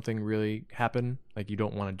make something really happen, like you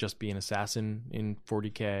don't want to just be an assassin in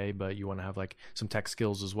 40k, but you want to have like some tech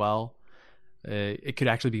skills as well, it could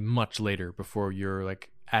actually be much later before you're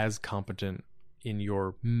like as competent in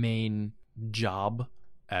your main job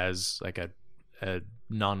as like a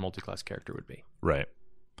non-multi-class character would be. Right.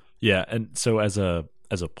 Yeah, and so as a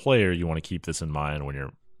player, you want to keep this in mind when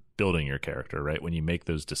you're building your character, right? When you make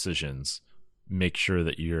those decisions, make sure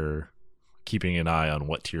that you're keeping an eye on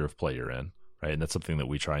what tier of play you're in, right? And that's something that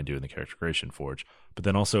we try and do in the Character Creation Forge. But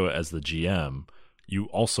then also as the GM, you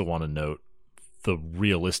also want to note the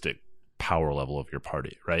realistic power level of your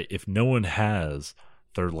party, right? If no one has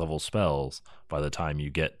third level spells by the time you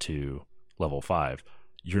get to level 5,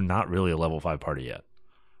 you're not really a level 5 party yet.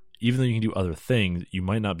 Even though you can do other things, you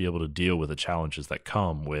might not be able to deal with the challenges that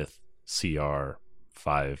come with CR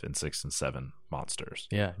 5 and 6 and 7 monsters.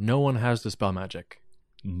 Yeah, no one has the spell magic.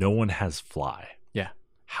 No one has fly. Yeah.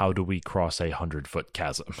 How do we cross a 100-foot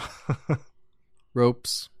chasm?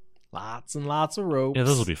 Ropes. Lots and lots of ropes. Yeah,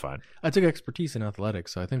 those will be fine. I took expertise in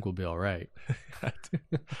athletics, so I think we'll be all right. I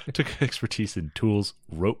took expertise in tools,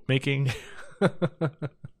 rope making.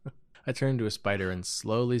 I turn into a spider and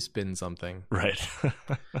slowly spin something. Right.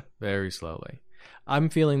 Very slowly. I'm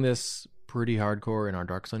feeling this pretty hardcore in our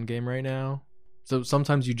Dark Sun game right now. So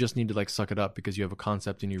sometimes you just need to like suck it up because you have a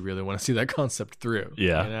concept and you really want to see that concept through.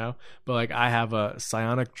 Yeah. But like I have a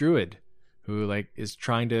psionic druid who like is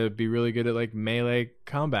trying to be really good at like melee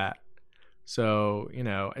combat. So,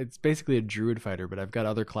 it's basically a druid fighter, but I've got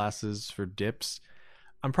other classes for dips.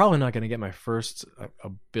 I'm probably not going to get my first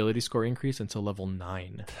ability score increase until level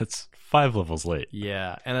 9. That's 5 levels late.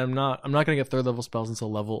 Yeah, and I'm not going to get third level spells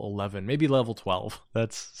until level 11, maybe level 12.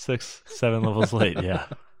 That's 6, 7 levels late. Yeah.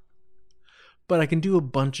 But I can do a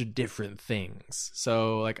bunch of different things.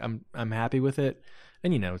 So like I'm happy with it.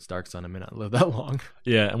 And it's Dark Sun. I may not live that long.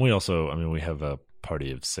 Yeah, and we also, we have a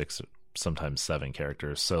party of 6, sometimes 7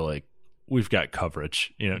 characters. So like we've got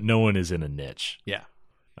coverage. No one is in a niche. Yeah.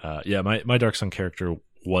 My Dark Sun character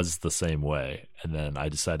was the same way, and then I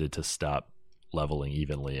decided to stop leveling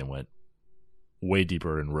evenly and went way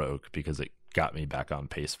deeper in Rogue because it got me back on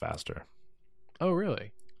pace faster. Oh,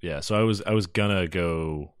 really? Yeah, so I was gonna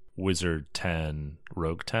go Wizard 10,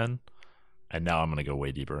 Rogue 10, and now I'm gonna go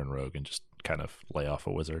way deeper in Rogue and just kind of lay off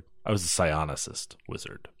a Wizard. I was a Psionicist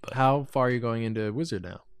Wizard. But how far are you going into Wizard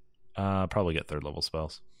now? Probably get third level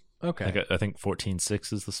spells. Okay. I think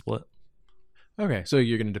 14-6 is the split. Okay, so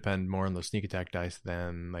you're going to depend more on those sneak attack dice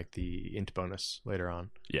than like the int bonus later on.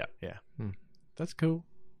 Yeah. That's cool.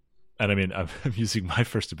 And I'm using my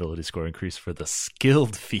first ability score increase for the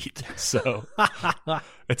skilled feat. So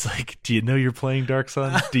it's like, do you know you're playing Dark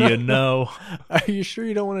Sun? Do you know? Are you sure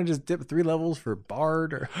you don't want to just dip 3 levels for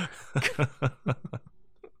Bard? Or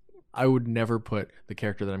I would never put the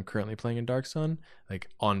character that I'm currently playing in Dark Sun like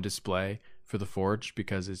on display for the Forge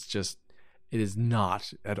because it is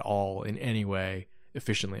not at all in any way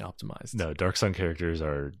efficiently optimized. No, Dark Sun characters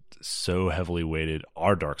are so heavily weighted.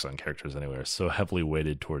 Our Dark Sun characters, anyway, are so heavily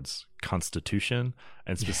weighted towards Constitution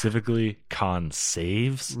and specifically con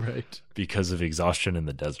saves, right? Because of exhaustion in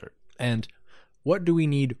the desert. And what do we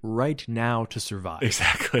need right now to survive?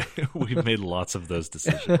 Exactly. We've made lots of those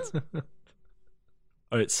decisions.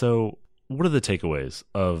 All right, so what are the takeaways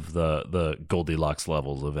of the Goldilocks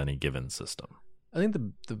levels of any given system? I think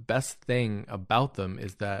the best thing about them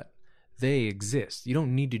is that they exist. You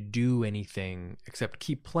don't need to do anything except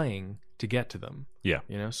keep playing to get to them. Yeah.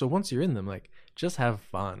 So once you're in them, like, just have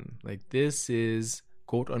fun. Like, this is,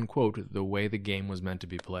 quote unquote, the way the game was meant to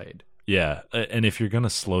be played. Yeah. And if you're going to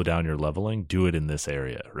slow down your leveling, do it in this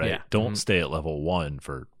area, right? Yeah. Don't stay at level 1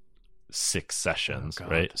 for 6 sessions, Oh,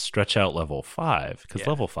 God. right? Stretch out level 5 because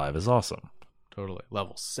level 5 is awesome. Totally.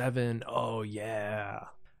 Level 7. Oh, yeah.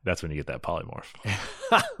 That's when you get that polymorph.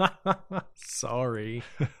 Sorry.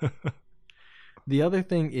 The other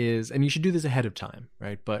thing is, and you should do this ahead of time,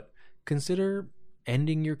 right? But consider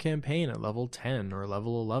ending your campaign at level 10 or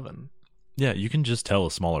level 11. Yeah, you can just tell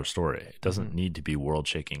a smaller story. It doesn't need to be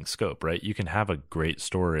world-shaking scope, right? You can have a great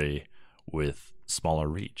story with smaller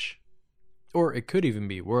reach. Or it could even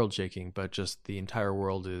be world-shaking, but just the entire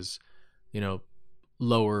world is,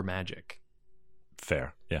 lower magic.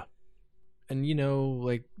 Fair, yeah. And,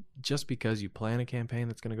 like, just because you plan a campaign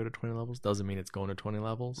that's going to go to 20 levels doesn't mean it's going to 20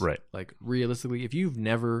 levels. Right. Like, realistically, if you've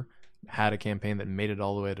never had a campaign that made it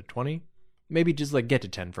all the way to 20, maybe just, like, get to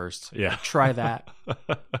 10 first. Yeah. Like, try that.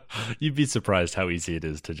 You'd be surprised how easy it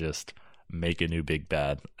is to just make a new big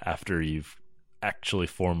bad after you've actually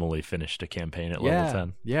formally finished a campaign at level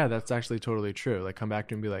 10. Yeah, that's actually totally true. Like, come back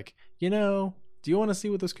to and be like, do you want to see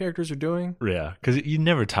what those characters are doing? Yeah, because you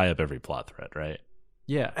never tie up every plot thread, right?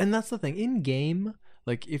 Yeah, and that's the thing. In game,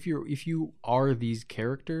 like, if you are these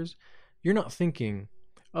characters, you're not thinking,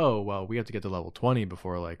 oh, well, we have to get to level 20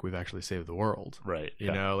 before, like, we've actually saved the world. Right.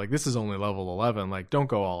 You know, like, this is only level 11. Like, don't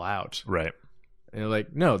go all out. Right. And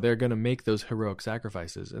like, no, they're going to make those heroic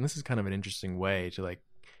sacrifices. And this is kind of an interesting way to, like,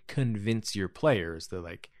 convince your players that,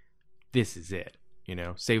 like, this is it.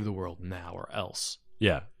 Save the world now or else.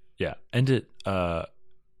 Yeah. End it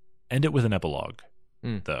with an epilogue,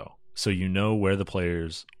 though. So where the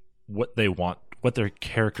players, what their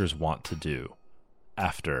characters want to do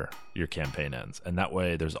after your campaign ends. And that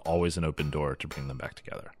way there's always an open door to bring them back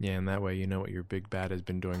together. Yeah, and that way you know what your big bad has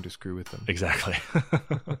been doing to screw with them. Exactly.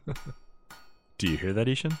 Do you hear that,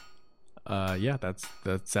 Ishan? Yeah, that's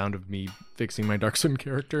the sound of me fixing my Dark Sun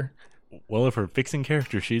character. Well, if we're fixing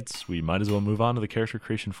character sheets, we might as well move on to the Character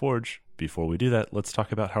Creation Forge. Before we do that, let's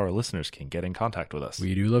talk about how our listeners can get in contact with us.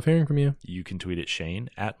 We do love hearing from you. You can tweet at Shane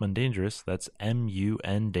at Mundangerous. That's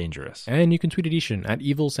MUN Dangerous. And you can tweet at Ishan at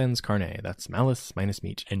Evil Sends Carne. That's malice minus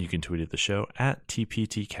meat. And you can tweet at the show at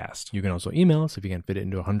TPTcast. You can also email us if you can't fit it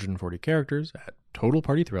into 140 characters at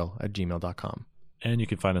totalpartythrill@gmail.com. And you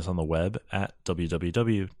can find us on the web at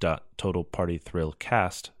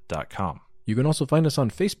www.totalpartythrillcast.com. You can also find us on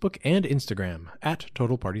Facebook and Instagram at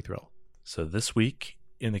Total Party Thrill. So this week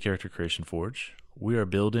in the Character Creation Forge, we are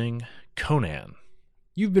building Conan.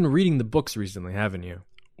 You've been reading the books recently, haven't you?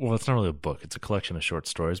 Well, it's not really a book. It's a collection of short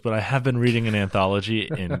stories, but I have been reading an anthology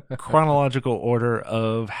in chronological order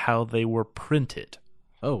of how they were printed.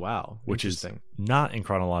 Oh, wow. which is Interesting. not in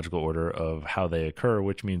chronological order of how they occur,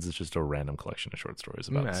 which means it's just a random collection of short stories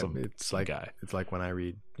about some guy. It's like when I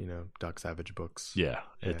read, Doc Savage books. Yeah,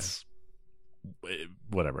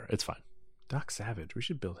 whatever. It's fine. Doc Savage. We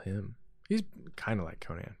should build him. He's kind of like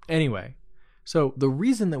Conan. Anyway, so the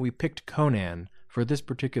reason that we picked Conan for this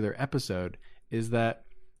particular episode is that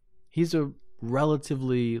he's a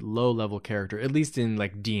relatively low-level character, at least in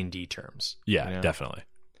like D&D terms. Yeah, definitely.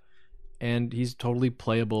 And he's totally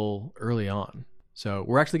playable early on. So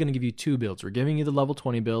we're actually going to give you 2 builds. We're giving you the level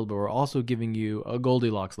 20 build, but we're also giving you a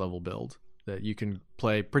Goldilocks level build that you can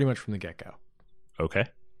play pretty much from the get-go. Okay.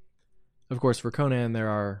 Of course, for Conan, there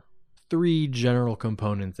are 3 general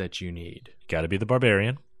components that you need. Got to be the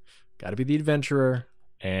barbarian. Got to be the adventurer.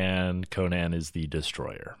 And Conan is the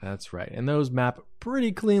destroyer. That's right. And those map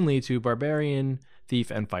pretty cleanly to barbarian,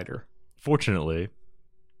 thief, and fighter. Fortunately,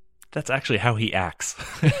 that's actually how he acts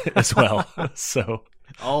as well. So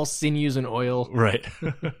all sinews and oil. Right.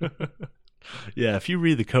 Yeah, if you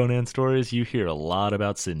read the Conan stories, you hear a lot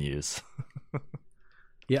about sinews.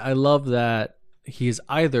 Yeah, I love that he's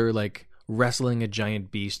either like wrestling a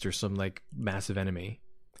giant beast or some like massive enemy,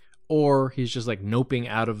 or he's just like noping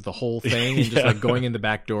out of the whole thing and just like going in the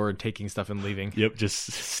back door and taking stuff and leaving. Yep, just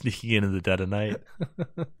sneaking in the dead of night.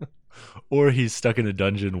 Or he's stuck in a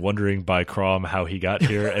dungeon wondering by Crom how he got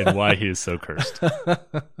here and why he is so cursed.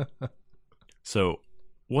 So,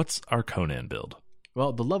 what's our Conan build?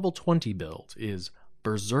 Well, the level 20 build is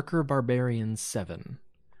Berserker Barbarian 7,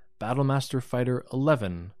 Battlemaster Fighter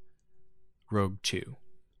 11, Rogue 2.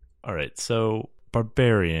 All right, so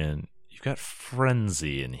Barbarian, you've got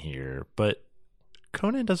Frenzy in here, but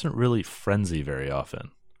Conan doesn't really frenzy very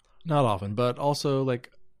often. Not often, but also like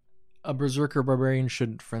a Berserker Barbarian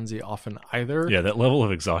shouldn't frenzy often either. Yeah, that level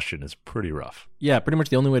of exhaustion is pretty rough. Yeah, pretty much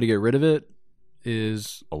the only way to get rid of it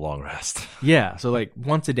is a long rest. Yeah, so like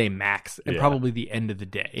once a day max, and probably the end of the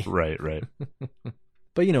day. Right.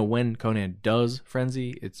 But when Conan does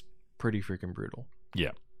frenzy, it's pretty freaking brutal.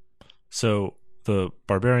 Yeah. So the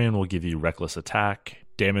Barbarian will give you reckless attack,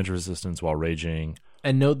 damage resistance while raging.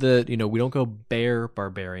 And note that, we don't go bear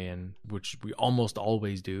Barbarian, which we almost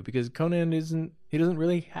always do, because Conan doesn't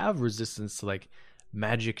really have resistance to like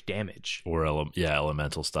magic damage. Or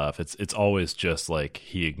elemental stuff. It's always just like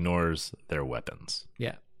he ignores their weapons.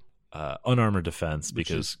 Yeah. Unarmored defense,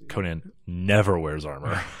 because Conan never wears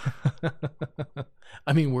armor.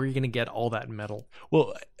 I mean, where are you going to get all that metal?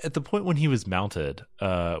 Well, at the point when he was mounted,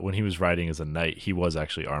 when he was riding as a knight, he was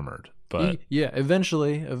actually armored. But yeah,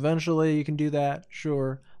 eventually you can do that,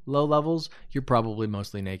 sure. Low levels, you're probably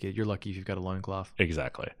mostly naked. You're lucky if you've got a loincloth.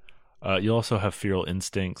 Exactly. You also have feral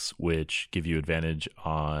instincts, which give you advantage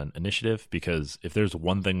on initiative, because if there's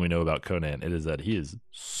one thing we know about Conan, it is that he is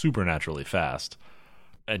supernaturally fast.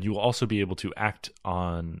 And you will also be able to act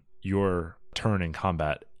on your turn in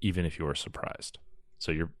combat, even if you are surprised.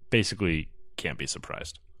 So you're basically can't be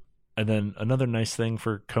surprised. And then another nice thing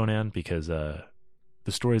for Conan, because the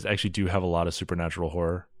stories actually do have a lot of supernatural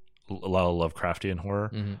horror, a lot of Lovecraftian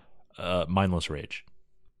horror, mindless rage.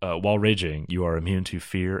 While raging, you are immune to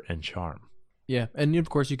fear and charm. Yeah, and of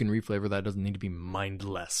course you can reflavor that. It doesn't need to be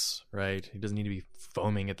mindless, right? It doesn't need to be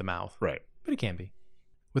foaming at the mouth. Right. But it can be.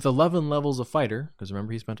 With 11 levels of fighter, because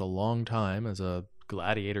remember he spent a long time as a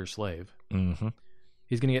gladiator slave,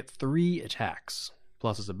 he's going to get 3 attacks.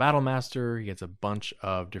 Plus, as a battle master, he gets a bunch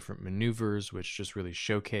of different maneuvers, which just really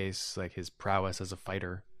showcase like his prowess as a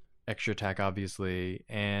fighter. Extra attack, obviously,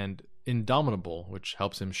 and Indomitable, which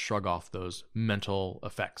helps him shrug off those mental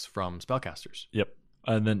effects from spellcasters. Yep.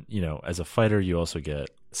 And then, as a fighter, you also get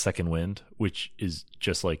Second Wind, which is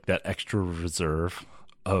just like that extra reserve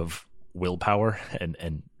of willpower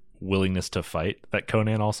and willingness to fight that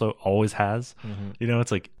Conan also always has.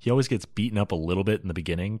 It's like he always gets beaten up a little bit in the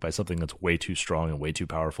beginning by something that's way too strong and way too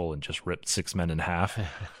powerful and just ripped 6 men in half.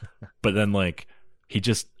 But then like he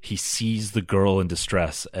sees the girl in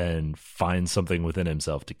distress and finds something within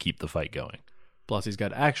himself to keep the fight going. Plus he's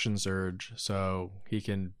got action surge, so he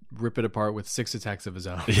can rip it apart with 6 attacks of his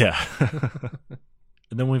own. Yeah.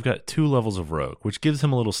 And then we've got 2 levels of rogue, which gives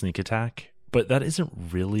him a little sneak attack. But that isn't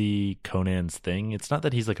really Conan's thing. It's not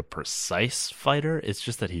that he's like a precise fighter. It's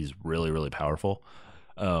just that he's really, really powerful.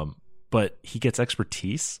 But he gets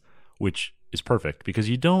expertise, which is perfect because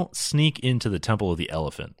you don't sneak into the Temple of the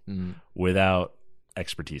Elephant without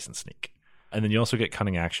expertise and sneak. And then you also get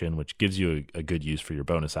cunning action, which gives you a good use for your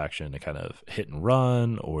bonus action to kind of hit and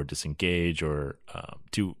run or disengage or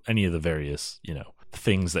do any of the various,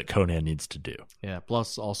 things that Conan needs to do. Yeah,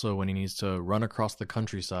 plus also when he needs to run across the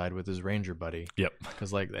countryside with his ranger buddy. Yep.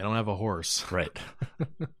 Because they don't have a horse. Right.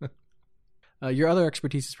 Your other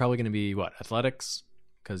expertise is probably going to be what? Athletics?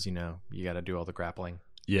 because, you got to do all the grappling.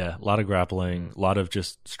 Yeah, a lot of grappling, a lot of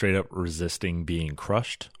just straight up resisting being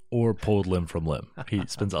crushed or pulled limb from limb. He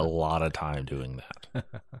spends a lot of time doing that.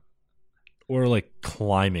 Or like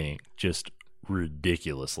climbing just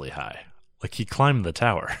ridiculously high. Like he climbed the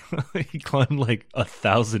tower. He climbed like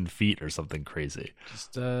 1,000 feet or something crazy.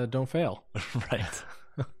 Just don't fail. Right.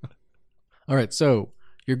 All right, so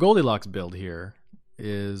your Goldilocks build here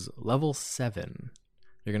is level 7.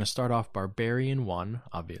 You're going to start off Barbarian 1,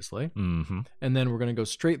 obviously. Mm-hmm. And then we're going to go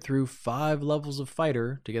straight through 5 levels of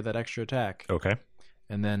Fighter to get that extra attack. Okay.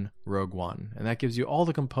 And then Rogue 1. And that gives you all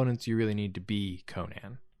the components you really need to be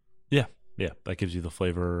Conan. Yeah. Yeah. That gives you the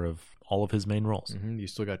flavor of all of his main roles. Mm-hmm. You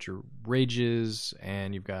still got your rages,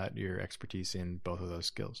 and you've got your expertise in both of those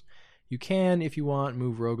skills. You can, if you want,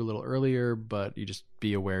 move Rogue a little earlier, but you just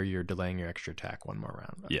be aware you're delaying your extra attack one more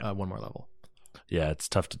round. Yeah. One more level. Yeah, it's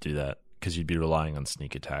tough to do that because you'd be relying on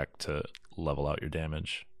sneak attack to level out your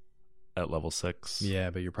damage at level 6. Yeah,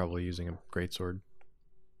 but you're probably using a greatsword.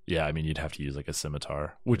 Yeah, I mean, you'd have to use like a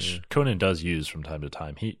scimitar, which Conan does use from time to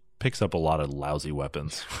time. He picks up a lot of lousy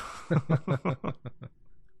weapons.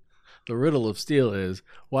 The riddle of steel is,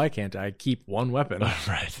 why can't I keep one weapon?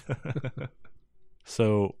 Right.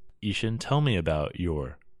 So, Ishin, tell me about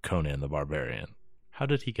your Conan the Barbarian. How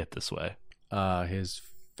did he get this way? His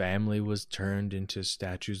family was turned into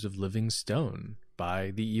statues of living stone by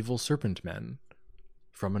the evil serpent men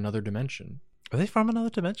from another dimension. Are they from another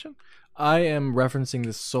dimension? I am referencing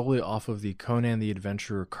this solely off of the Conan the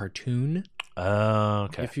Adventurer cartoon. Oh,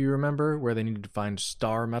 okay. If you remember, where they needed to find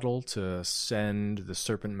star metal to send the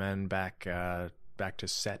serpent men back to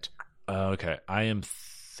Set. Okay. I am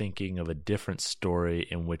thinking of a different story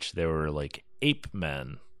in which there were like ape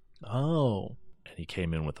men. Oh. And he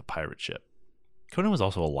came in with a pirate ship. Conan was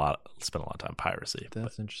also spent a lot of time piracy.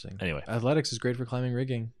 That's interesting. Anyway. Athletics is great for climbing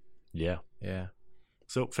rigging. Yeah. Yeah.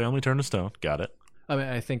 So, family turned to stone. Got it. I mean,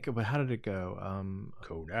 I think, but how did it go?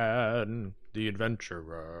 Conan the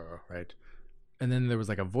Adventurer, right? And then there was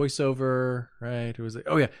like a voiceover, right? It was like,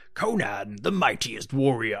 oh yeah, Conan, the mightiest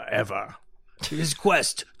warrior ever. His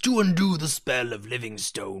quest to undo the spell of living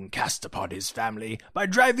stone cast upon his family by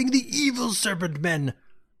driving the evil serpent men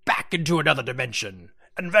back into another dimension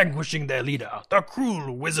and vanquishing their leader, the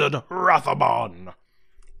cruel wizard Rathamon.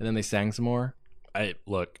 And then they sang some more.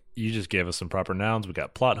 Look, you just gave us some proper nouns. We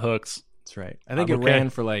got plot hooks. That's right. I think it ran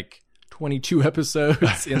for like 22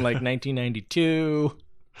 episodes in like 1992.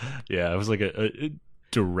 Yeah, it was like a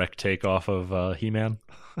direct take off of He-Man.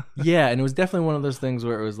 Yeah, and it was definitely one of those things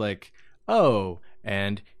where it was like, oh,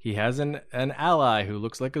 and he has an ally who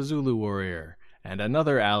looks like a Zulu warrior, and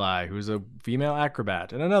another ally who's a female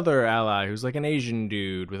acrobat, and another ally who's like an Asian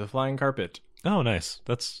dude with a flying carpet. Oh, nice.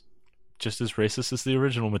 That's just as racist as the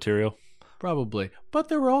original material. Probably. But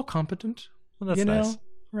they were all competent. Well, that's nice.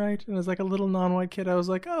 Right? And as like a little non-white kid, I was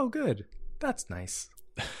like, oh, good. That's nice.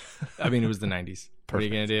 I mean, it was the 90s. Perfect. What are you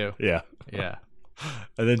going to do? Yeah. Yeah.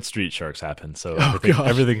 And then Street Sharks happened, so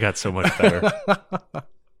everything got so much better.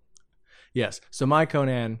 Yes. So my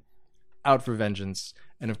Conan, out for vengeance.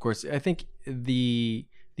 And of course, I think the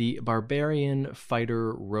barbarian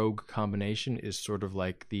fighter rogue combination is sort of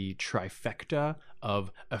like the trifecta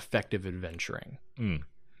of effective adventuring.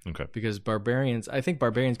 Okay. Because I think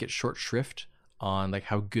barbarians get short shrift on like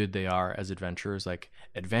how good they are as adventurers, like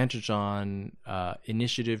advantage on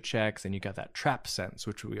initiative checks, and you got that trap sense,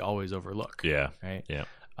 which we always overlook. Yeah. Right. Yeah.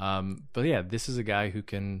 But yeah, this is a guy who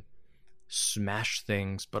can smash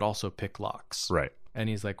things, but also pick locks. Right. And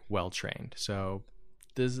he's like well trained. So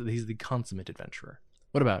he's the consummate adventurer.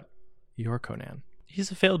 What about your Conan? He's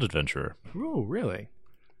a failed adventurer. Oh, really?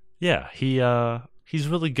 Yeah. He's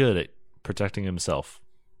really good at protecting himself.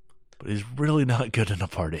 But he's really not good in a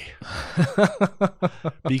party.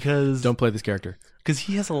 Because don't play this character. Because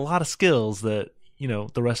he has a lot of skills that,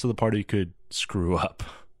 the rest of the party could screw up.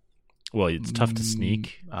 Well, it's tough to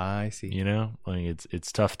sneak. I see. Like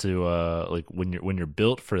it's tough to like when you're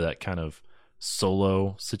built for that kind of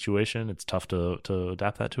solo situation, it's tough to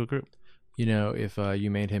adapt that to a group. If you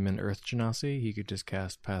made him an Earth Genasi, he could just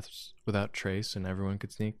cast Paths Without Trace and everyone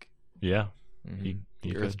could sneak. Yeah. Mm-hmm.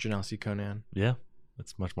 The Earth Genasi Conan. Yeah.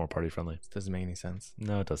 It's much more party friendly. Doesn't make any sense.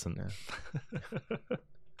 No, it doesn't.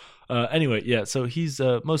 No. Anyway, yeah, so he's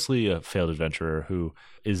mostly a failed adventurer who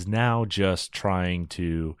is now just trying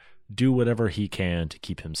to do whatever he can to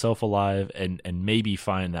keep himself alive and maybe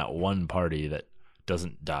find that one party that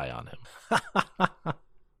doesn't die on him.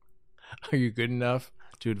 Are you good enough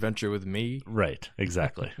to adventure with me? Right,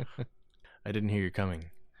 exactly. I didn't hear you coming.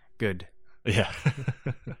 Good. Yeah.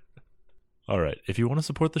 All right. If you want to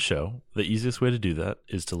support the show, the easiest way to do that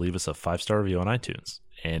is to leave us a 5-star review on iTunes.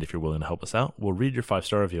 And if you're willing to help us out, we'll read your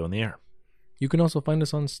 5-star review on the air. You can also find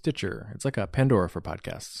us on Stitcher. It's like a Pandora for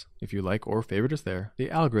podcasts. If you like or favorite us there,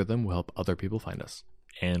 the algorithm will help other people find us.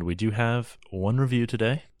 And we do have one review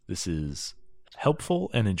today. This is Helpful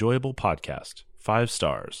and Enjoyable Podcast, 5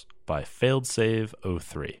 stars, by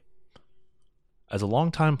FailedSave03. As a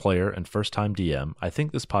longtime player and first-time DM, I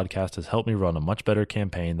think this podcast has helped me run a much better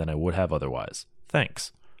campaign than I would have otherwise.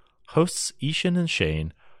 Thanks. Hosts Ishan and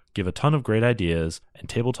Shane give a ton of great ideas and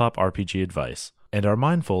tabletop RPG advice, and are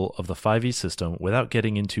mindful of the 5e system without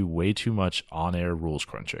getting into way too much on-air rules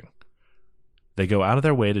crunching. They go out of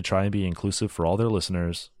their way to try and be inclusive for all their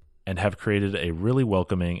listeners, and have created a really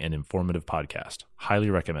welcoming and informative podcast. Highly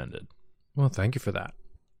recommended. Well, thank you for that.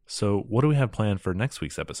 So, what do we have planned for next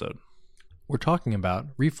week's episode? We're talking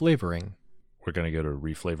about reflavoring. We're going to go to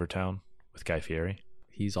Reflavor Town with Guy Fieri.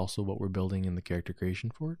 He's also what we're building in the Character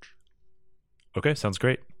Creation Forge. Okay, sounds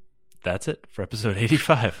great. That's it for episode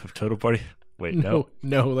 85 of Total Party. Wait, no.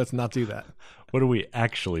 No, let's not do that. What are we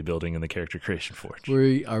actually building in the Character Creation Forge?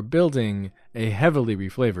 We are building a heavily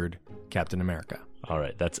reflavored Captain America. All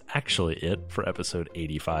right, that's actually it for episode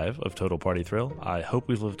 85 of Total Party Thrill. I hope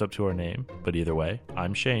we've lived up to our name, but either way,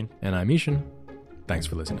 I'm Shane. And I'm Ishan. Thanks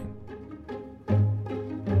for listening.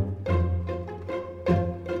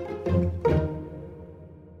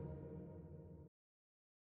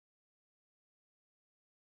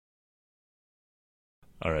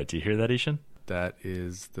 All right, do you hear that, Ishan? That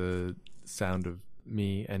is the sound of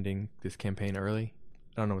me ending this campaign early.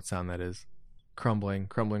 I don't know what sound that is. Crumbling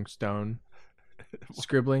stone.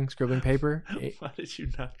 Scribbling paper. Why did you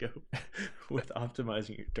not go with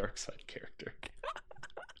optimizing your dark side character?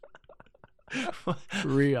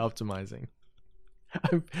 Re-optimizing.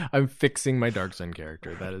 I'm fixing my dark side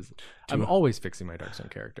character. That is, I'm always fixing my dark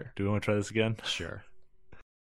side character. Do we want to try this again? Sure.